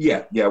gigs.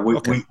 Yeah. We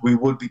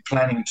would be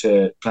planning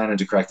to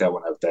crack that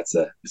one out. It's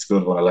a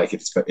good one. I like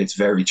it. It's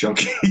very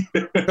chunky.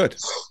 Good.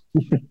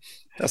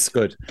 That's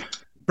good.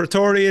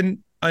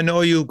 Praetorian, I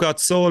know you've got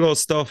solo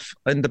stuff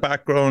in the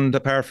background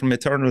apart from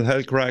Eternal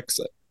Helcaraxe.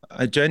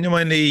 I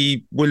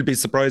genuinely will be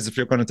surprised if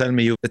you're going to tell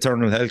me you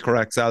Eternal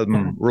Helcaraxe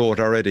album wrote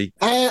already.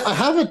 I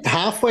have it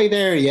halfway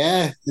there,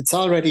 yeah. It's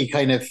already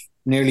kind of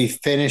nearly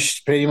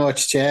finished pretty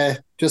much, yeah.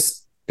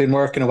 Just been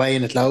working away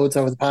in it loads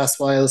over the past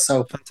while,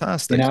 so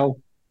fantastic.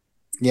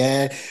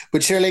 Yeah.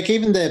 But sure, like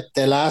even the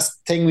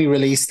last thing we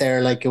released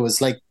there, like it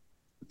was like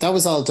that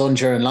was all done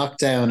during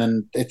lockdown,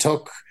 and it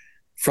took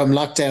from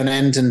lockdown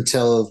end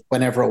until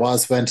whenever it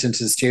was went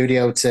into the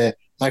studio to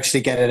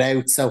actually get it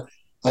out. So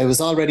I was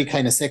already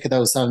kind of sick of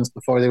those songs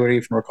before they were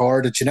even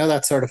recorded,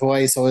 that sort of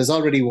way. So I was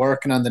already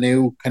working on the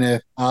new kind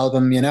of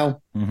album,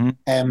 Mm-hmm.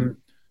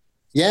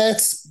 Yeah,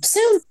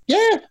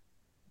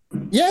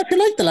 if you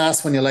like the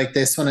last one, you like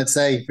this one, I'd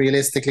say,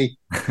 realistically.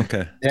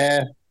 Okay.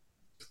 Yeah.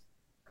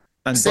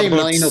 And same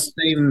lineup,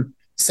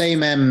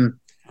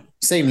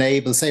 same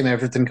label, same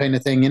everything kind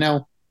of thing,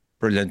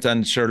 Brilliant.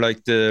 And sure,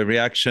 like the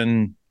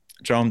reaction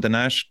Drowned in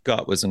Ash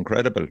got was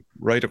incredible,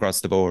 right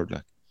across the board.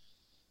 Like,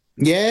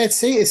 Yeah, it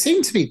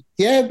seemed to be.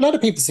 Yeah, a lot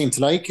of people seem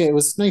to like it. It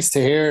was nice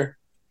to hear.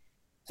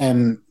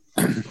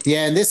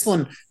 Yeah, and this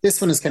one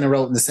is kind of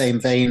wrote in the same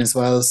vein as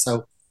well.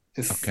 So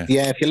if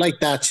you like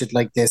that, you'd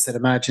like this, I'd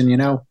imagine.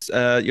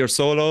 Your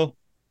solo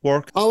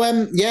work. Oh,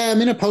 yeah,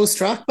 I'm in a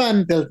post-rock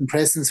band built in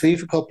Presence. We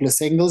have a couple of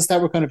singles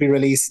that we're going to be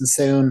releasing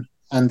soon,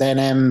 and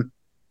then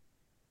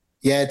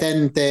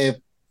then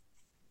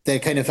the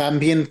kind of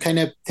ambient kind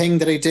of thing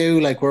that I do,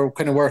 like we're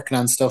kind of working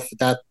on stuff with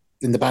that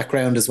in the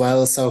background as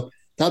well. So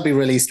that'll be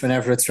released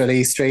whenever it's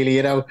released, really,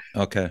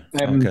 Okay.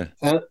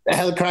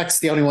 Helcaraxe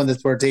the only one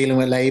that we're dealing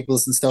with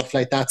labels and stuff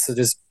like that. So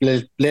there's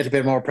a little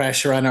bit more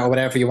pressure on it or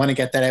whatever. You want to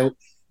get that out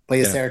by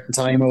a certain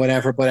time or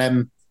whatever. But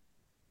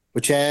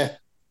yeah,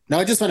 no,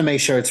 I just want to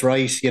make sure it's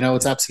right.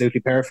 It's absolutely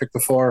perfect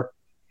before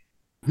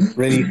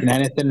releasing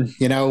anything.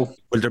 Will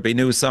there be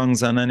new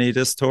songs on any of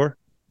this tour?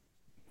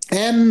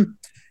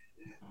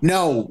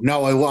 No,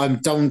 I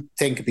don't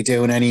think I'd be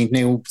doing any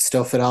new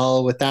stuff at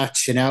all with that.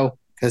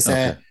 Because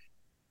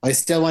I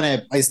still want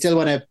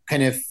to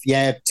kind of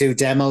do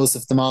demos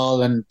of them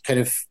all and kind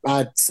of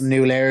add some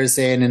new layers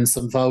in and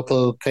some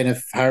vocal kind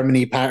of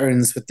harmony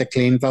patterns with the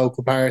clean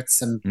vocal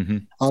parts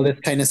and all this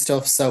kind of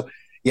stuff. So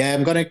yeah,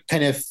 I'm going to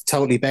kind of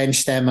totally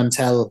bench them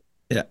until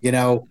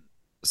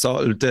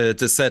So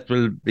the set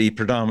will be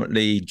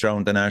predominantly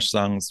Drowned in Ash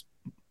songs.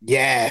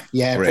 Yeah,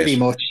 great. Pretty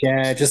much.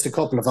 Yeah, just a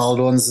couple of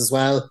old ones as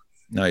well.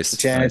 Nice.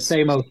 But I'd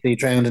say mostly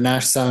Drowned in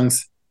Ash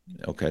songs.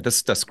 Okay,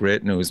 that's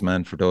great news,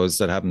 man. For those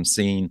that haven't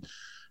seen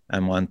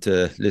and want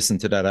to listen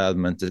to that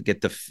album and to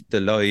get the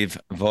live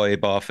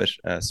vibe off it,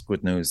 it's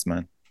good news,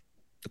 man.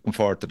 Looking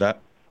forward to that.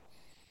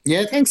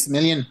 Yeah, thanks a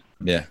million.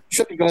 Yeah,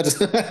 should be good.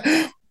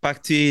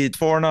 Back to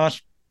Fornoth.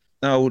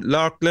 Now,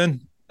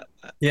 Lachlan.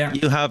 Yeah,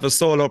 you have a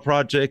solo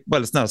project.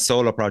 Well, it's not a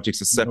solo project;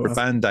 it's a separate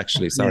band,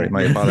 actually. Sorry,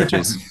 my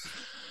apologies.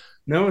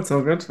 No, it's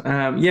all good.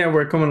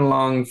 We're coming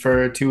along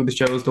for 2 of the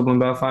shows, Dublin,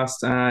 Belfast.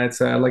 It's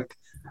like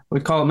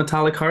we call it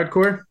metallic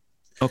hardcore.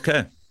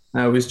 Okay.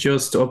 I was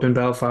just up in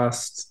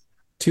Belfast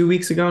 2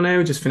 weeks ago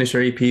now. Just finished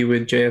our EP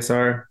with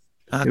JSR.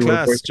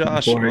 Class,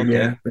 Josh. Okay.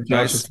 Yeah,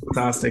 Josh is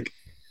fantastic.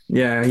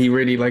 Yeah, we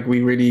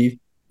really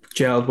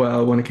gelled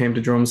well when it came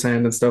to drum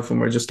sound and stuff, and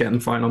we're just getting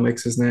final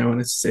mixes now,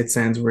 and it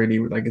sounds really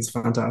like it's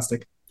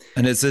fantastic.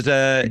 And is it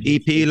a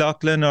EP,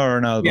 Lachlan, or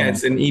an album? Yeah,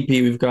 it's an EP.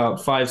 We've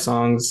got 5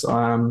 songs.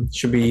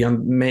 Should be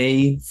on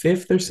May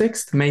 5th or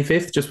 6th. May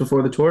 5th, just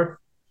before the tour.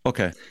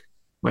 Okay.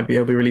 Might be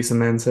able to be releasing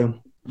then. So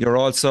you're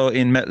also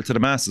in Metal to the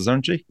Masses,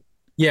 aren't you?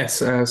 Yes.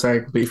 Sorry, I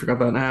completely forgot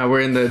that.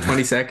 We're in the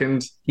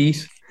 22nd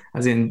heat,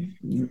 as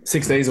in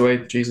 6 days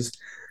away. Jesus.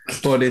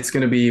 But it's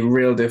going to be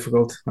real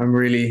difficult. I'm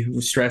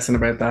really stressing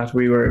about that.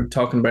 We were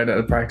talking about it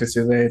at practice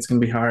the other day. It's going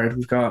to be hard.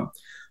 We've got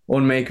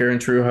Unmaker and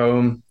True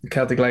Home,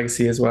 Celtic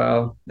Legacy as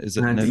well. Is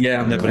it? As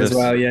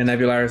well. Yeah,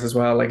 Nebularis as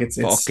well. Like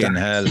it's fucking stacked.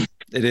 Hell.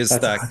 It is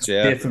stacked.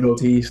 Yeah, difficult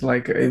heat.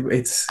 Like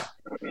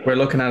we're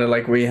looking at it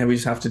like we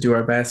just have to do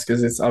our best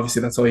because it's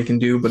obviously that's all you can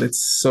do. But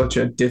it's such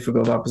a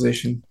difficult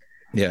opposition.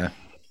 Yeah.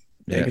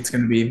 Like it's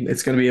gonna be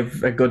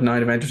a good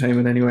night of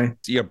entertainment anyway.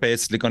 You're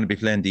basically going to be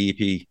playing the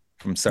EP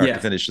from start to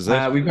finish, is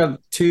it? We've got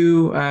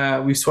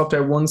 2. We swapped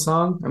out 1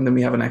 song and then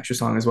we have an extra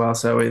song as well.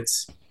 So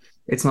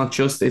it's not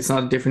just the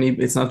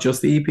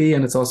EP,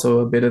 and it's also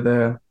a bit of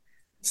the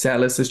set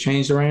list has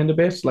changed around a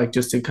bit, like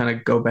just to kind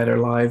of go better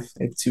live.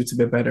 It suits a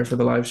bit better for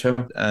the live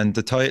show. And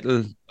the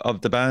title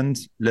of the band,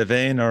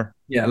 Levain, or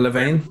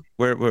Levain.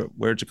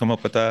 Where'd you come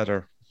up with that,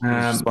 or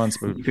who's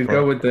responsible? You could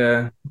go with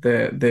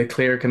the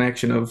clear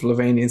connection of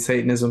Levanian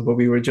Satanism, but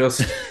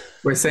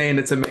we're saying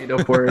it's a made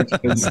up word.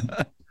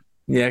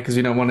 Because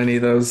we don't want any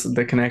of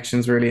the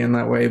connections really in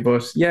that way.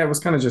 But yeah, it was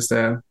kind of just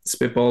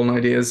spitballing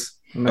ideas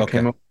and that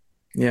came up.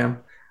 Yeah.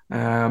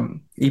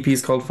 EP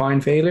is called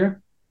Fine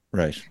Failure.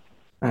 Right.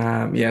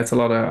 It's a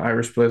lot of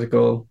Irish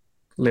political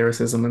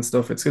lyricism and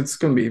stuff. It's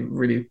going to be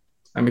really.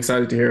 I'm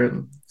excited to heir it.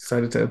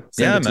 Excited to.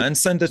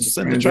 Send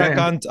the track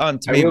on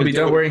to me.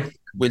 Don't worry.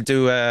 We'll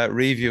do a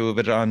review of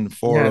it on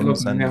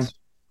forums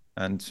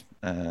and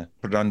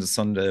put it on the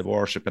Sunday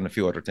worship and a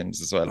few other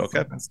things as well.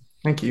 Okay.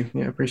 Thank you.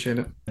 Yeah, appreciate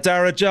it.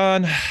 Dara,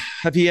 John,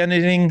 have you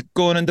anything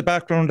going in the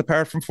background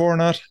apart from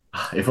Fornoth?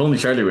 If only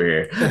Charlie were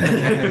here.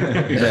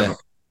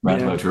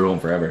 Rant about your own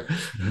forever.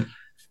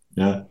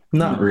 Yeah.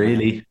 Not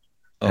really.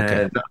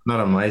 Okay.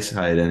 Not on my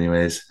side,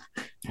 anyways.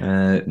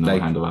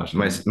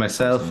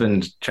 Myself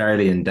and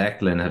Charlie and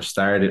Declan have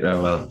started.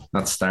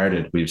 Not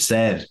started. We've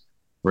said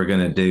we're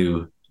gonna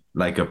do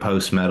like a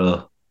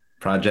post-metal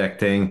project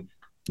thing.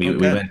 We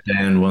went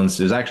down once.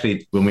 It was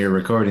actually when we were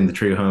recording the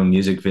True Home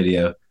music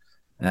video.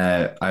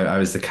 I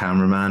was the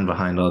cameraman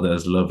behind all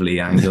those lovely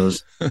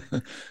angles.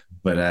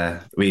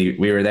 But we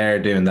were there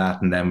doing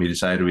that, and then we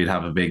decided we'd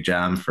have a big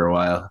jam for a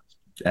while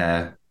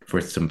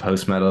for some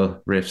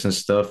post-metal riffs and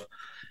stuff.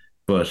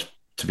 But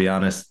to be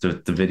honest,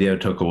 the video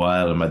took a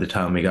while, and by the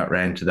time we got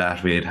round to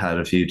that, we had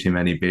a few too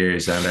many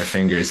beers and our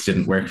fingers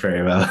didn't work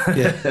very well.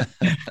 Yeah.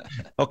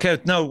 Okay,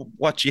 now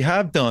what you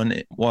have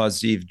done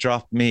was you've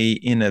dropped me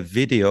in a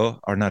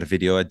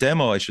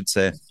demo, I should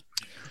say,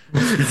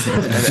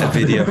 A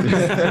video.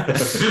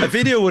 A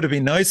video would have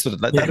been nice with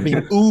it. Like, that'd have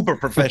been uber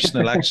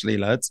professional, actually,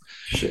 lads.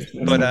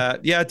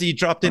 But Dee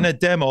dropped in a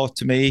demo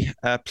to me,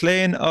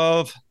 playing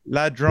of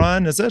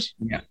Ladron, is it?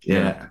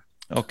 Yeah.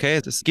 Okay,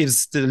 this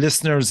gives the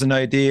listeners an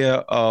idea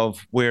of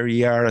where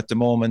you are at the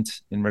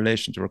moment in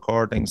relation to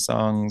recording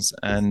songs,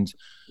 and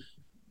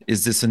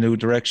is this a new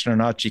direction or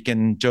not? You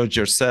can judge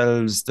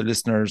yourselves, the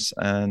listeners,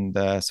 and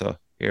so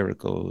here it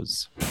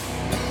goes.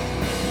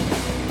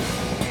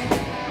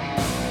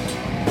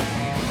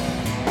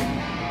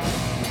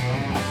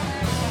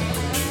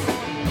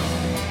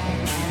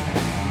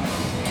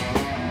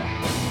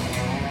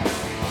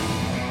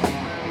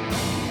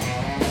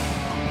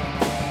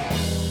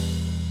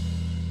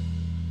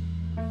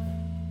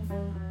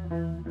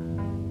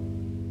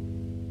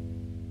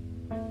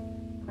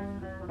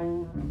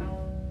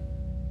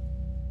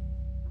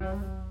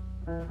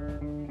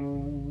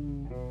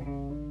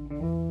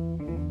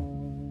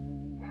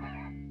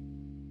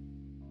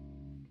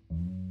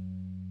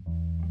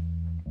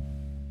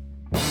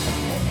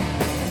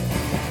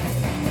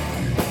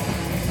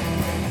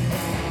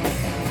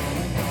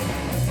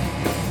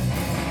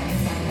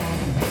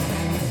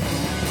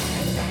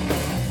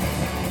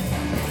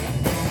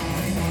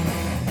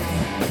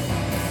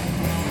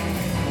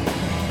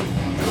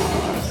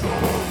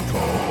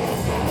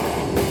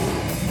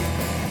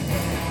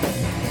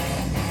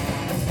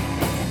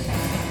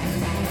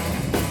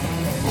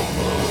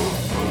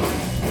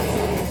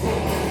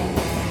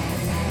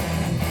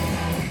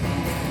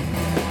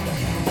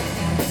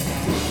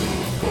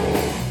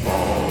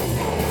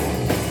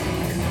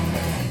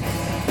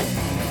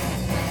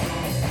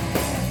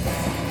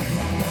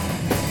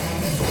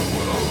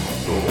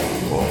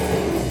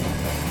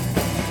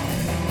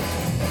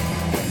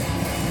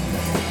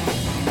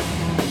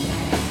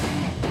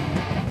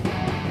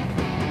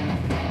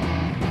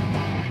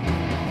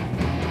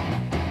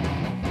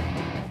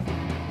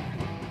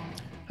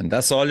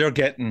 That's all you're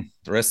getting.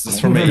 The rest is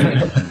for me.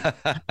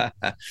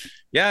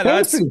 Yeah,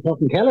 that's pretty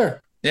fucking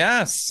killer.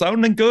 Yeah,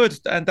 sounding good.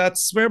 And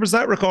where was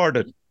that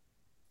recorded?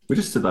 We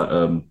just did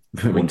that.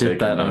 We did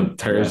that on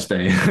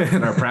Thursday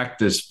in our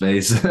practice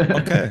space.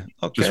 Okay.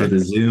 Just with a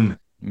Zoom.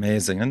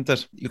 Amazing, isn't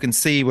it? You can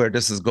see where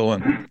this is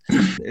going.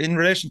 In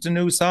relation to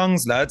new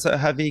songs, lads,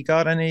 have you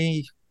got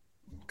any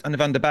kind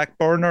of on the back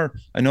burner?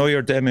 I know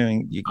you're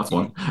demoing. That's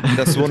one.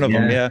 That's one of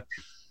them. Yeah.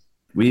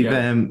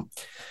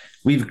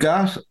 We've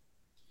got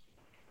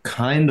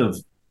kind of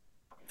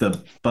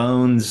the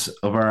bones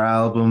of our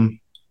album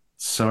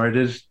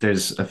sorted.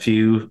 There's a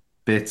few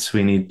bits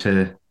we need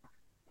to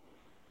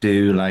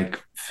do,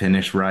 like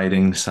finish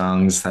writing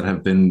songs that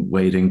have been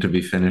waiting to be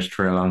finished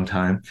for a long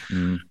time.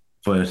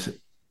 But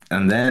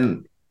and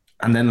then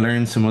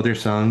learn some other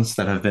songs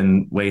that have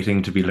been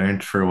waiting to be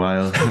learned for a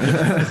while.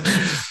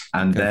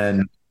 And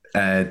then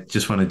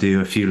just want to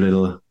do a few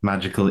little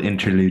magical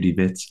interlude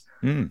bits.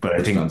 But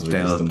I think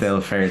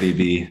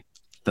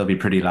they'll be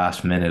pretty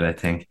last minute, I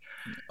think.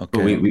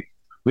 Okay. But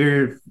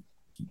we're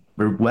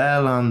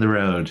well on the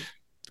road.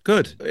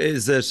 Good.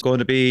 Is it going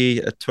to be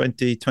a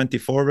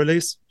 2024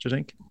 release, do you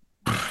think?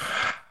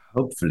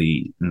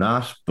 Hopefully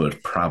not,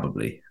 but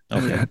probably.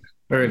 Okay.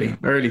 Early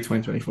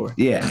 2024.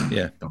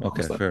 Yeah.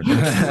 Okay, fair enough.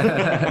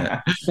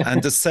 Yeah.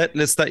 And the set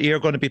list that you're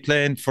going to be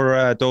playing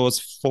for those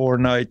 4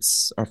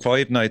 nights or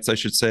 5 nights, I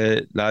should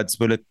say, lads,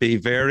 will it be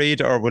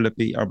varied or will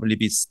you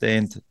be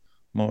staying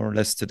more or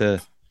less to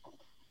the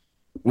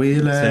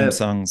same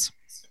songs?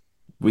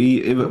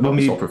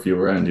 We'll swap a few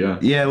around,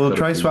 yeah, we'll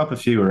try swap a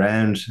few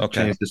around.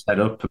 Change the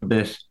setup a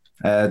bit.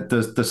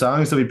 The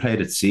songs that we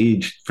played at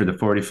Siege for the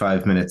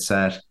 45-minute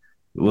set,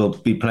 we'll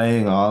be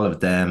playing all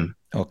of them.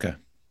 Okay.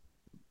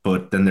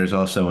 But then there's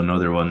also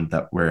another one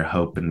that we're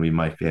hoping we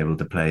might be able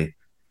to play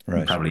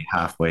probably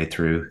halfway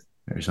through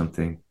or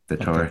something, the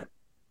tour.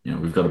 Yeah,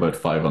 we've got about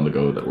 5 on the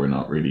go that we're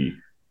not really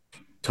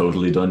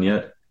totally done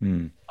yet.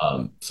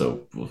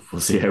 So we'll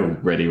see how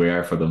ready we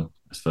are for them,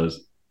 I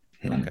suppose.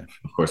 Okay.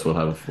 Of course, we'll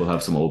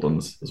have some old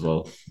ones as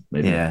well.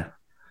 Maybe.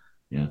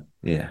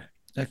 Yeah.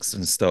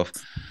 Excellent stuff.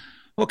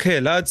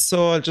 Okay, lads.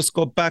 So I'll just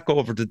go back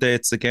over the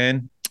dates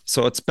again.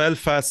 So it's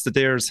Belfast, the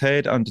Deer's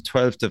Head on the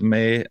 12th of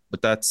May,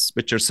 but that's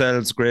with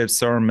yourselves, Grave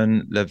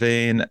Sermon,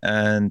 Levain,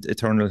 and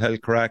Eternal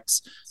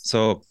Helcaraxe.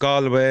 So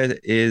Galway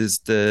is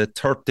the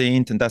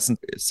 13th, and that's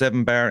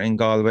 7 Bar in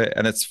Galway,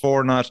 and it's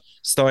Fornoth,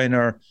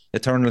 Steiner,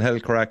 Eternal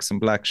Helcaraxe, and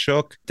Black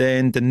Shuck.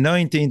 Then the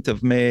 19th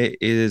of May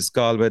is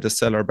Galway, the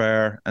Cellar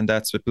Bar, and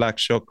that's with Black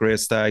Shuck, Grey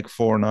Stag,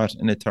 Fornoth,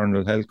 and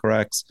Eternal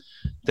Helcaraxe.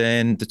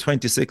 Then the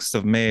 26th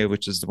of May,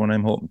 which is the one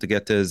I'm hoping to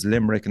get to, is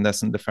Limerick, and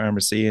that's in the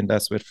Pharmacy, and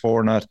that's with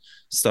Fornoth,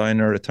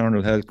 Steiner,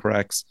 Eternal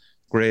Helcaraxe,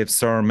 Grave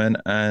Sermon,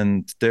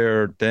 and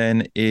there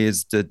then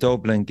is the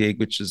Dublin gig,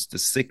 which is the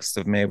 6th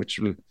of May, which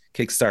will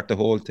kickstart the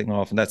whole thing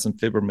off, and that's in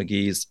Fibber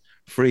McGee's,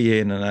 free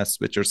in, and that's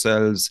with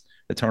yourselves,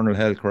 Eternal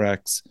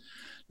Helcaraxe,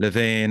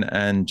 Levain,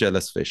 and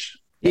Jealous Fish.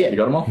 Yeah, you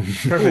got them all.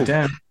 Perfect.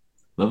 Yeah.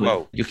 Lovely.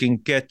 Wow. You can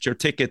get your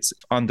tickets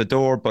on the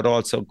door, but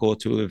also go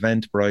to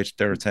Eventbrite.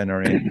 They're a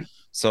tenner in.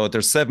 So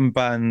there's 7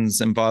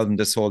 bands involved in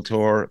this whole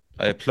tour.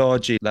 I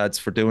applaud you lads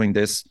for doing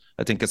this.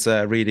 I think it's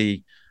a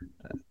really,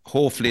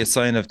 hopefully a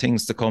sign of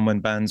things to come when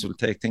bands will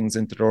take things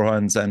into their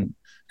hands and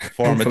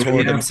form a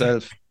tour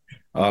themselves.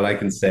 All I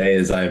can say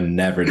is I'm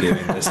never doing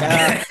this.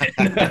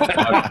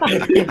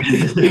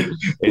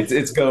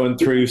 It's going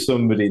through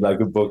somebody like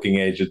a booking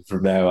agent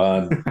from now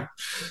on.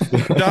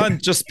 John,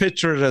 just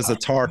picture it as a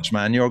torch,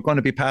 man. You're going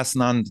to be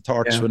passing on the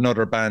torch to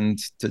another band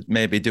to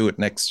maybe do it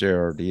next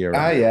year or the year.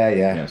 Yeah.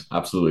 Yes,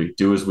 absolutely.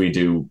 Do as we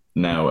do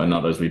now and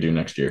not as we do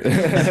next year.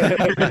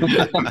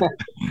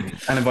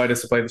 And invite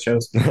us to play the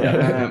shows.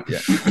 Yeah.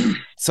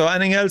 So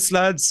anything else,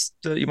 lads,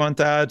 that you want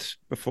to add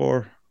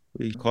before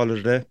we call it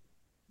a day?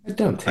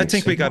 I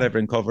think we got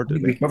everything covered.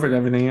 We covered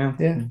everything, yeah.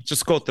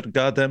 Just go to the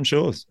goddamn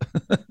shows.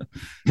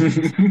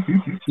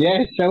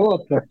 Yeah, show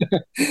up.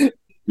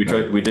 We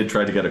did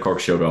try to get a Cork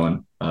show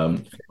going.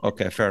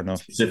 Okay, fair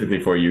enough. Specifically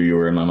for you, you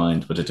were in my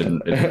mind, but it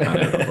didn't pan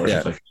out,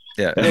 unfortunately.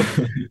 Yeah.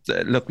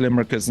 Look,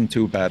 Limerick isn't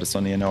too bad. It's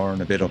only an hour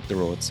and a bit up the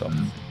road, so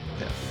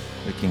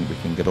we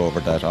can get over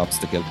that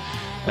obstacle.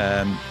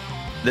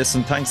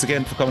 Listen, thanks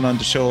again for coming on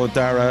the show,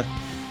 Dara.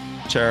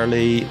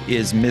 Charlie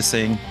is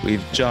missing.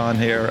 We've John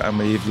here and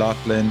we've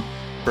Lachlan,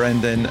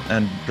 Brendan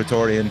and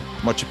Praetorian.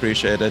 Much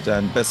appreciated,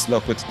 and best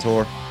luck with the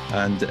tour.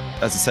 And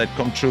as I said,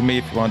 come through me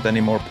if you want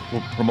any more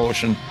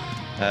promotion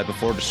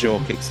before the show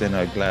kicks in.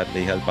 I'll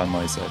gladly help on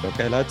my side.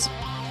 Okay, lads?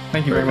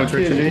 Thank you very much,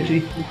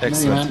 Richie.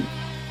 Excellent.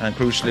 And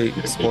crucially,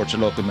 support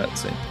your local metal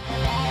scene.